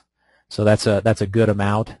sessions. So that's a good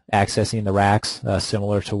amount accessing the racks,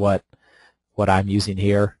 similar to what I'm using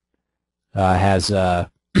here. Has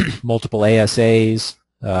multiple ASAs,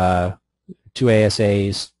 2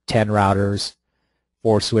 ASAs, 10 routers,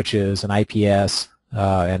 4 switches, an IPS,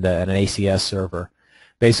 and an ACS server.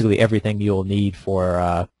 Basically everything you'll need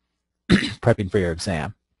for prepping for your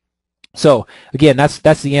exam. So again,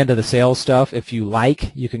 that's the end of the sales stuff. If you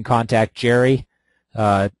like, you can contact Jerry.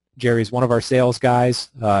 Jerry's one of our sales guys.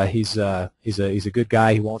 He's a good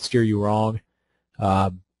guy. He won't steer you wrong.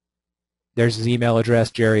 There's his email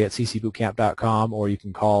address, jerry@ccbootcamp.com, or you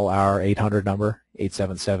can call our 800 number,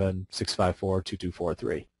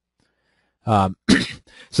 877-654-2243.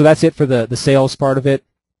 So that's it for the sales part of it.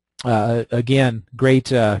 Again, great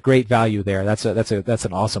value there. That's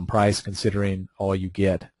an awesome price considering all you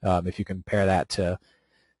get. If you compare that to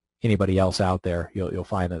anybody else out there, you'll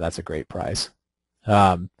find that that's a great price.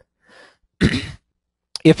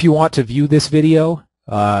 If you want to view this video,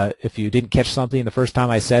 if you didn't catch something the first time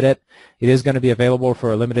I said it, it is going to be available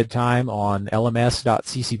for a limited time on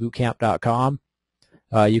lms.ccbootcamp.com.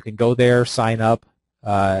 You can go there, sign up,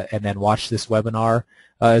 and then watch this webinar,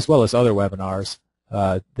 as well as other webinars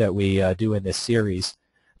that we do in this series.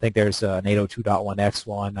 I think there's an 802.1x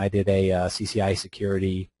one. I did a CCI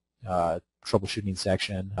security troubleshooting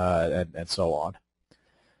section, and so on.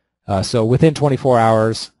 So within 24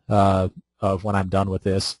 hours of when I'm done with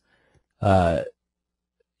this,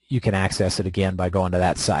 you can access it again by going to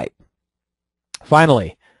that site.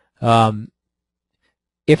 Finally,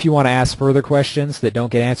 if you want to ask further questions that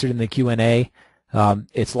don't get answered in the Q&A,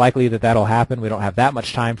 it's likely that that'll happen. We don't have that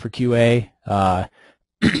much time for QA,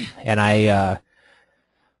 and I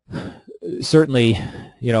certainly,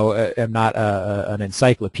 am not an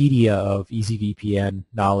encyclopedia of EZVPN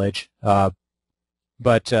knowledge.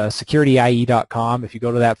 But securityie.com, if you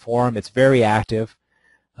go to that forum, it's very active.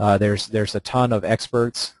 There's a ton of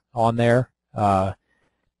experts on there,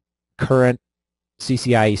 current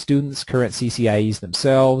CCIE students, current CCIEs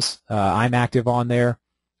themselves. I'm active on there.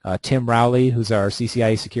 Tim Rowley, who's our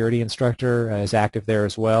CCIE security instructor, is active there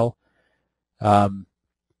as well.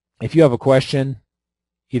 If you have a question,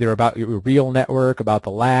 either about your real network, about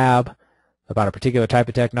the lab, about a particular type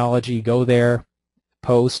of technology, go there,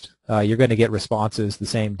 post. You're going to get responses the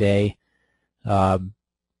same day. I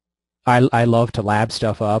love to lab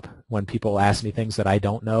stuff up when people ask me things that I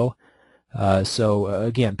don't know. So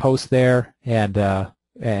again, post there, and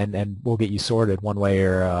we'll get you sorted one way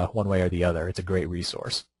or the other. It's a great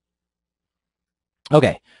resource.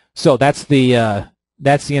 Okay, so that's the end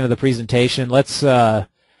of the presentation. Let's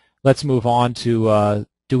move on to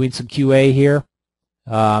doing some QA here.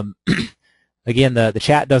 Again, the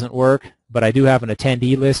chat doesn't work, but I do have an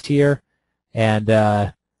attendee list here, and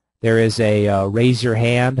there is a raise your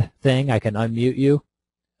hand thing. I can unmute you.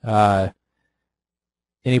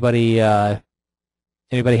 Anybody have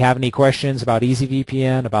any questions about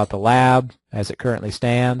EZVPN, about the lab as it currently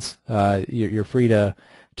stands? You're free to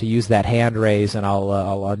use that hand raise, and I'll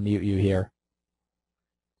unmute you here.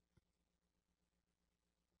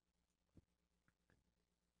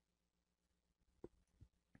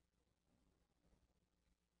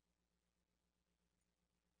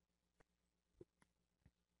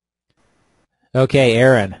 Okay,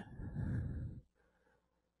 Aaron.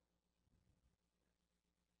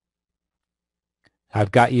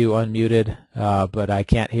 I've got you unmuted, but I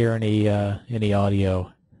can't hear any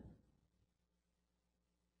audio.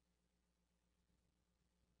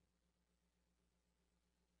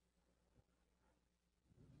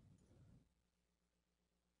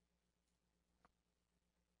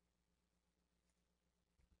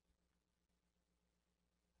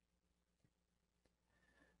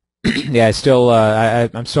 Yeah,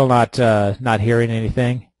 I'm still not hearing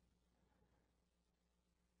anything.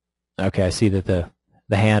 Okay, I see that the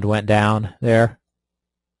hand went down there.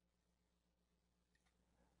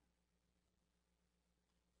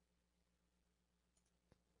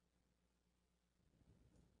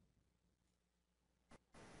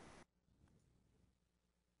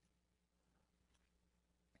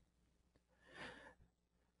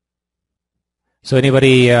 So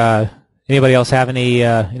anybody else have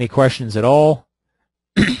any questions at all?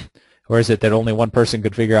 Or is it that only one person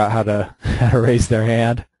could figure out how to how to raise their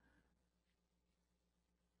hand?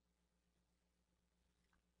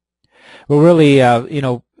 Well, really,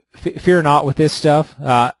 fear not with this stuff.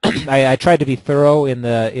 I tried to be thorough in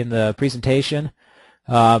the presentation.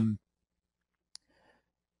 There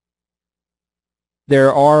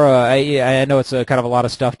are I know it's a kind of a lot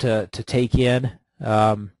of stuff to take in,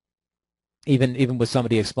 even with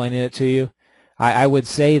somebody explaining it to you. I would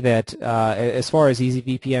say that as far as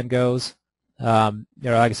EZVPN goes, like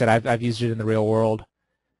I said, I've used it in the real world.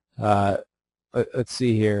 Let's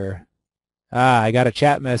see here. I got a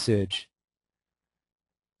chat message.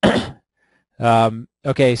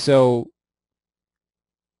 Okay, so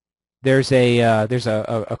there's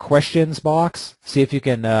a questions box. See if you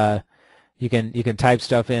can you can type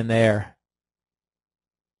stuff in there.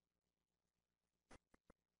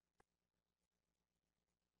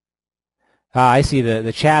 I see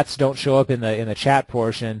the chats don't show up in the chat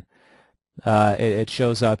portion. It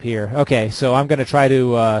shows up here. Okay, so I'm going to try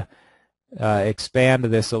to expand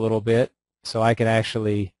this a little bit so I can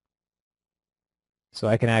actually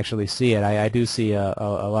see it. I do see a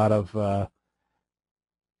lot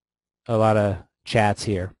of chats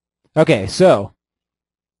here. Okay, so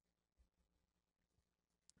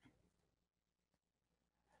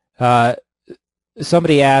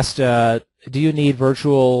somebody asked, do you need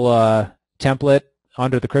virtual template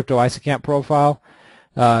under the crypto ISACAMP profile?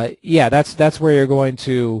 Yeah, that's where you're going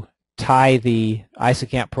to tie the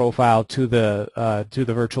ISACAMP profile to the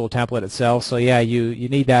virtual template itself. So yeah, you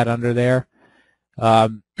need that under there.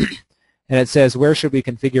 And it says, where should we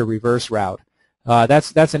configure reverse route?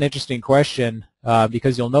 That's an interesting question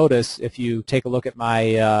because you'll notice if you take a look at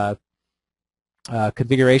my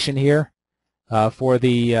configuration here for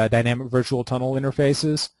the dynamic virtual tunnel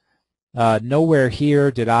interfaces, nowhere here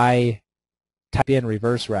did I type in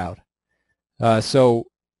reverse route. So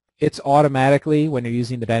it's automatically, when you're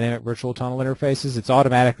using the dynamic virtual tunnel interfaces, it's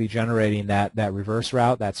automatically generating that reverse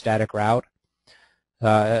route, that static route.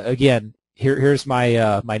 Again, here's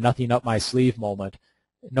my my nothing up my sleeve moment.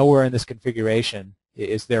 Nowhere in this configuration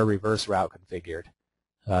is there reverse route configured.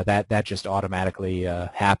 That just automatically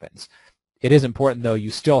happens. It is important though. You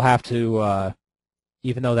still have to,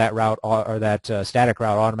 even though that route or that static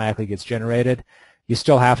route automatically gets generated, you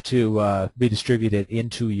still have to redistribute it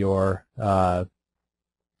into your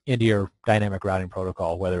dynamic routing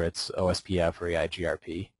protocol, whether it's OSPF or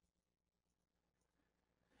EIGRP.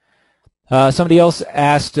 Somebody else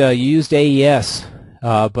asked, you used AES,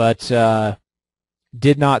 but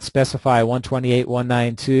did not specify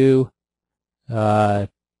 128.192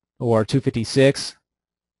 or 256.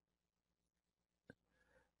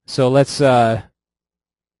 So let's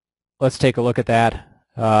take a look at that.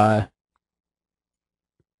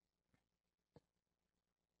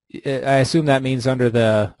 I assume that means under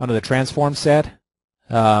the transform set.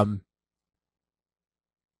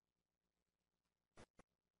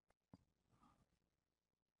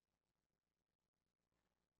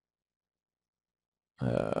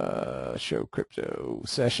 Show crypto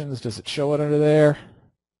sessions. Does it show it under there?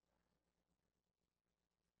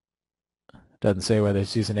 Doesn't say whether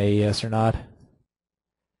it's using AES or not.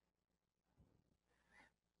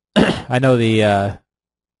 I know the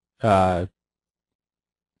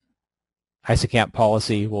ISACAMP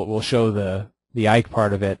policy will show the IKE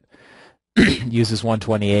part of it uses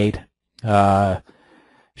 128.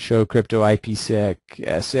 Show crypto IPsec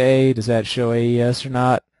SA. Does that show AES or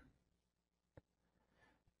not?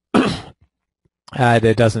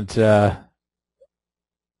 It doesn't.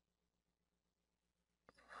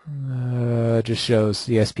 Just shows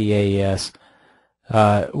ESP AES.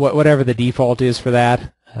 Whatever the default is for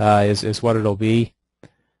that is what it'll be.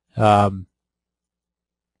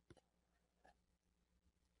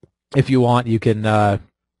 if you want, you can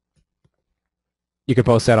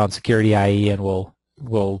post that on Security IE, and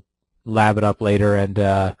we'll lab it up later and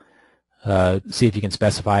see if you can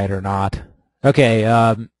specify it or not. Okay,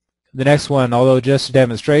 the next one, although just a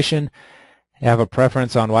demonstration, have a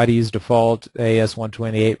preference on why to use default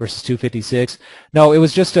AS128 versus 256. No, it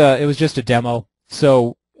was just a demo.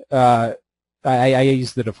 So I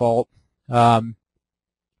used the default.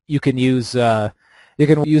 You can use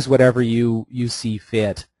whatever you see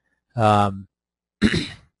fit.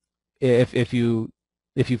 If you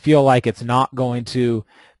feel like it's not going to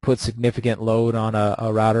put significant load on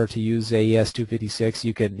a router to use AES-256,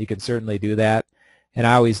 you can certainly do that. And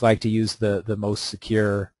I always like to use the most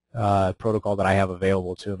secure protocol that I have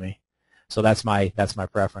available to me. So that's my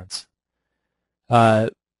preference.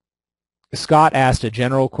 Scott asked a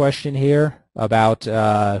general question here about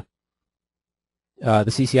the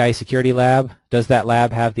CCI Security Lab. Does that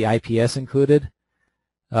lab have the IPS included?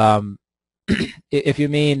 If you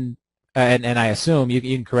mean, and I assume, you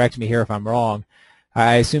can correct me here if I'm wrong,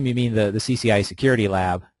 I assume you mean the CCI Security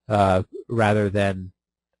Lab rather than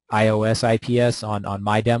iOS IPS on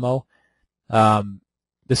my demo.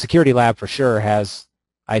 The Security Lab for sure has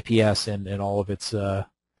IPS in all of its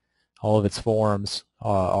forms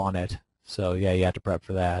on it. So yeah, you have to prep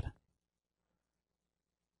for that.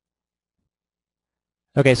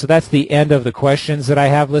 Okay, so that's the end of the questions that I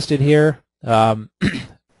have listed here.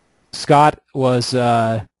 Scott, was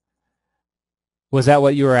that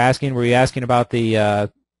what you were asking? Were you asking about the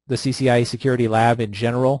CCI Security Lab in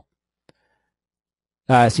general?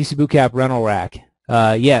 CCBOOTCAMP rental rack.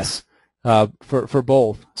 Yes, for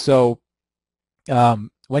both. So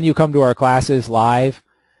when you come to our classes live,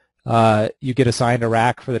 you get assigned a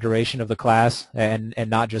rack for the duration of the class, and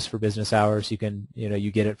not just for business hours. You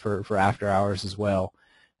get it for after hours as well.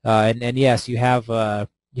 And yes, you have an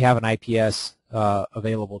IPS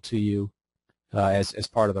available to you as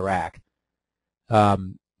part of the rack.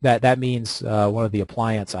 That means one of the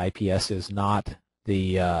appliance IPSs, not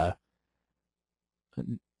the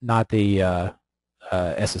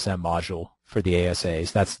SSM module for the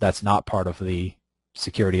ASAs. That's not part of the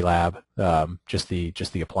security lab. Just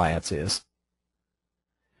the appliance is.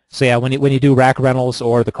 So yeah, when you do rack rentals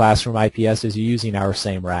or the classroom IPSs, you're using our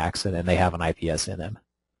same racks, and they have an IPS in them.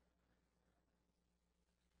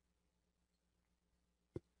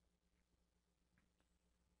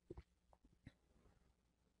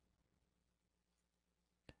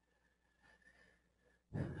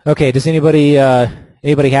 Okay, does anybody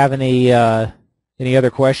have any other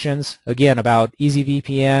questions, again, about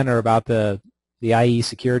EZVPN or about the IE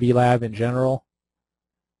Security Lab in general?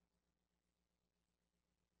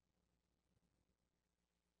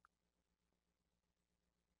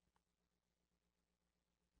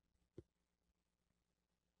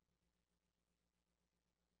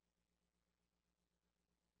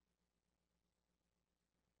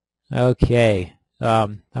 Okay,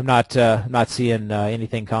 I'm not seeing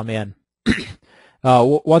anything come in.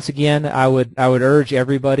 Once again, I would urge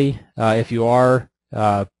everybody, if you are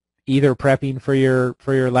either prepping for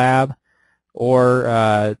your lab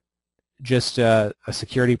or just a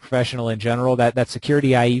security professional in general, that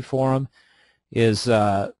Security IE forum is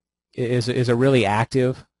a really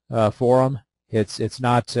active forum. It's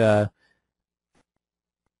not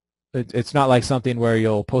like something where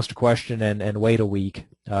you'll post a question and wait a week.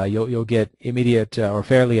 You'll get immediate or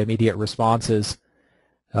fairly immediate responses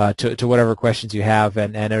to whatever questions you have,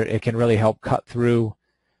 and it can really help cut through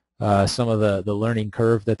some of the learning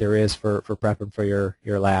curve that there is for prepping for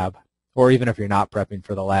your lab, or even if you're not prepping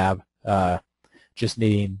for the lab, just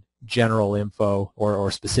needing general info or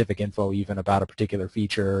specific info even about a particular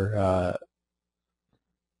feature,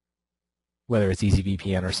 whether it's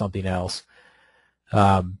EZVPN or something else.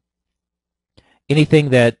 Anything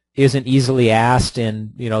that isn't easily asked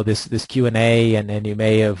in this Q&A, and you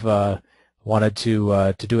may have wanted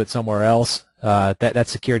to do it somewhere else, that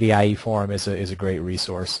Security IE forum is a great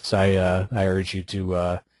resource. So I urge you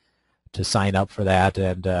to sign up for that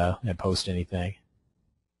and post anything.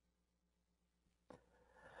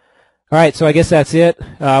 All right, so I guess that's it.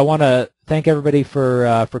 I want to thank everybody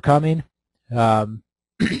for coming.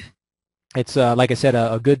 It's like I said,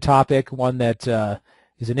 a good topic, one that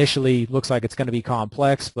is initially looks like it's going to be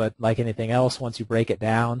complex, but like anything else, once you break it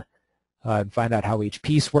down and find out how each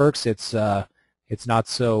piece works, it's not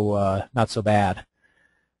so bad.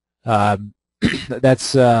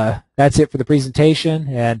 That's it for the presentation,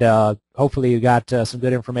 and hopefully you got some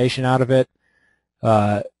good information out of it.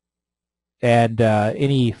 And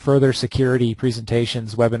any further security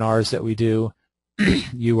presentations, webinars that we do,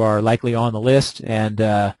 you are likely on the list, and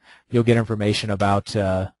you'll get information about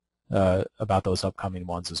about those upcoming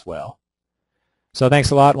ones as well. So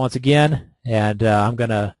thanks a lot once again, and I'm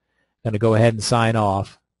gonna go ahead and sign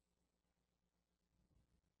off.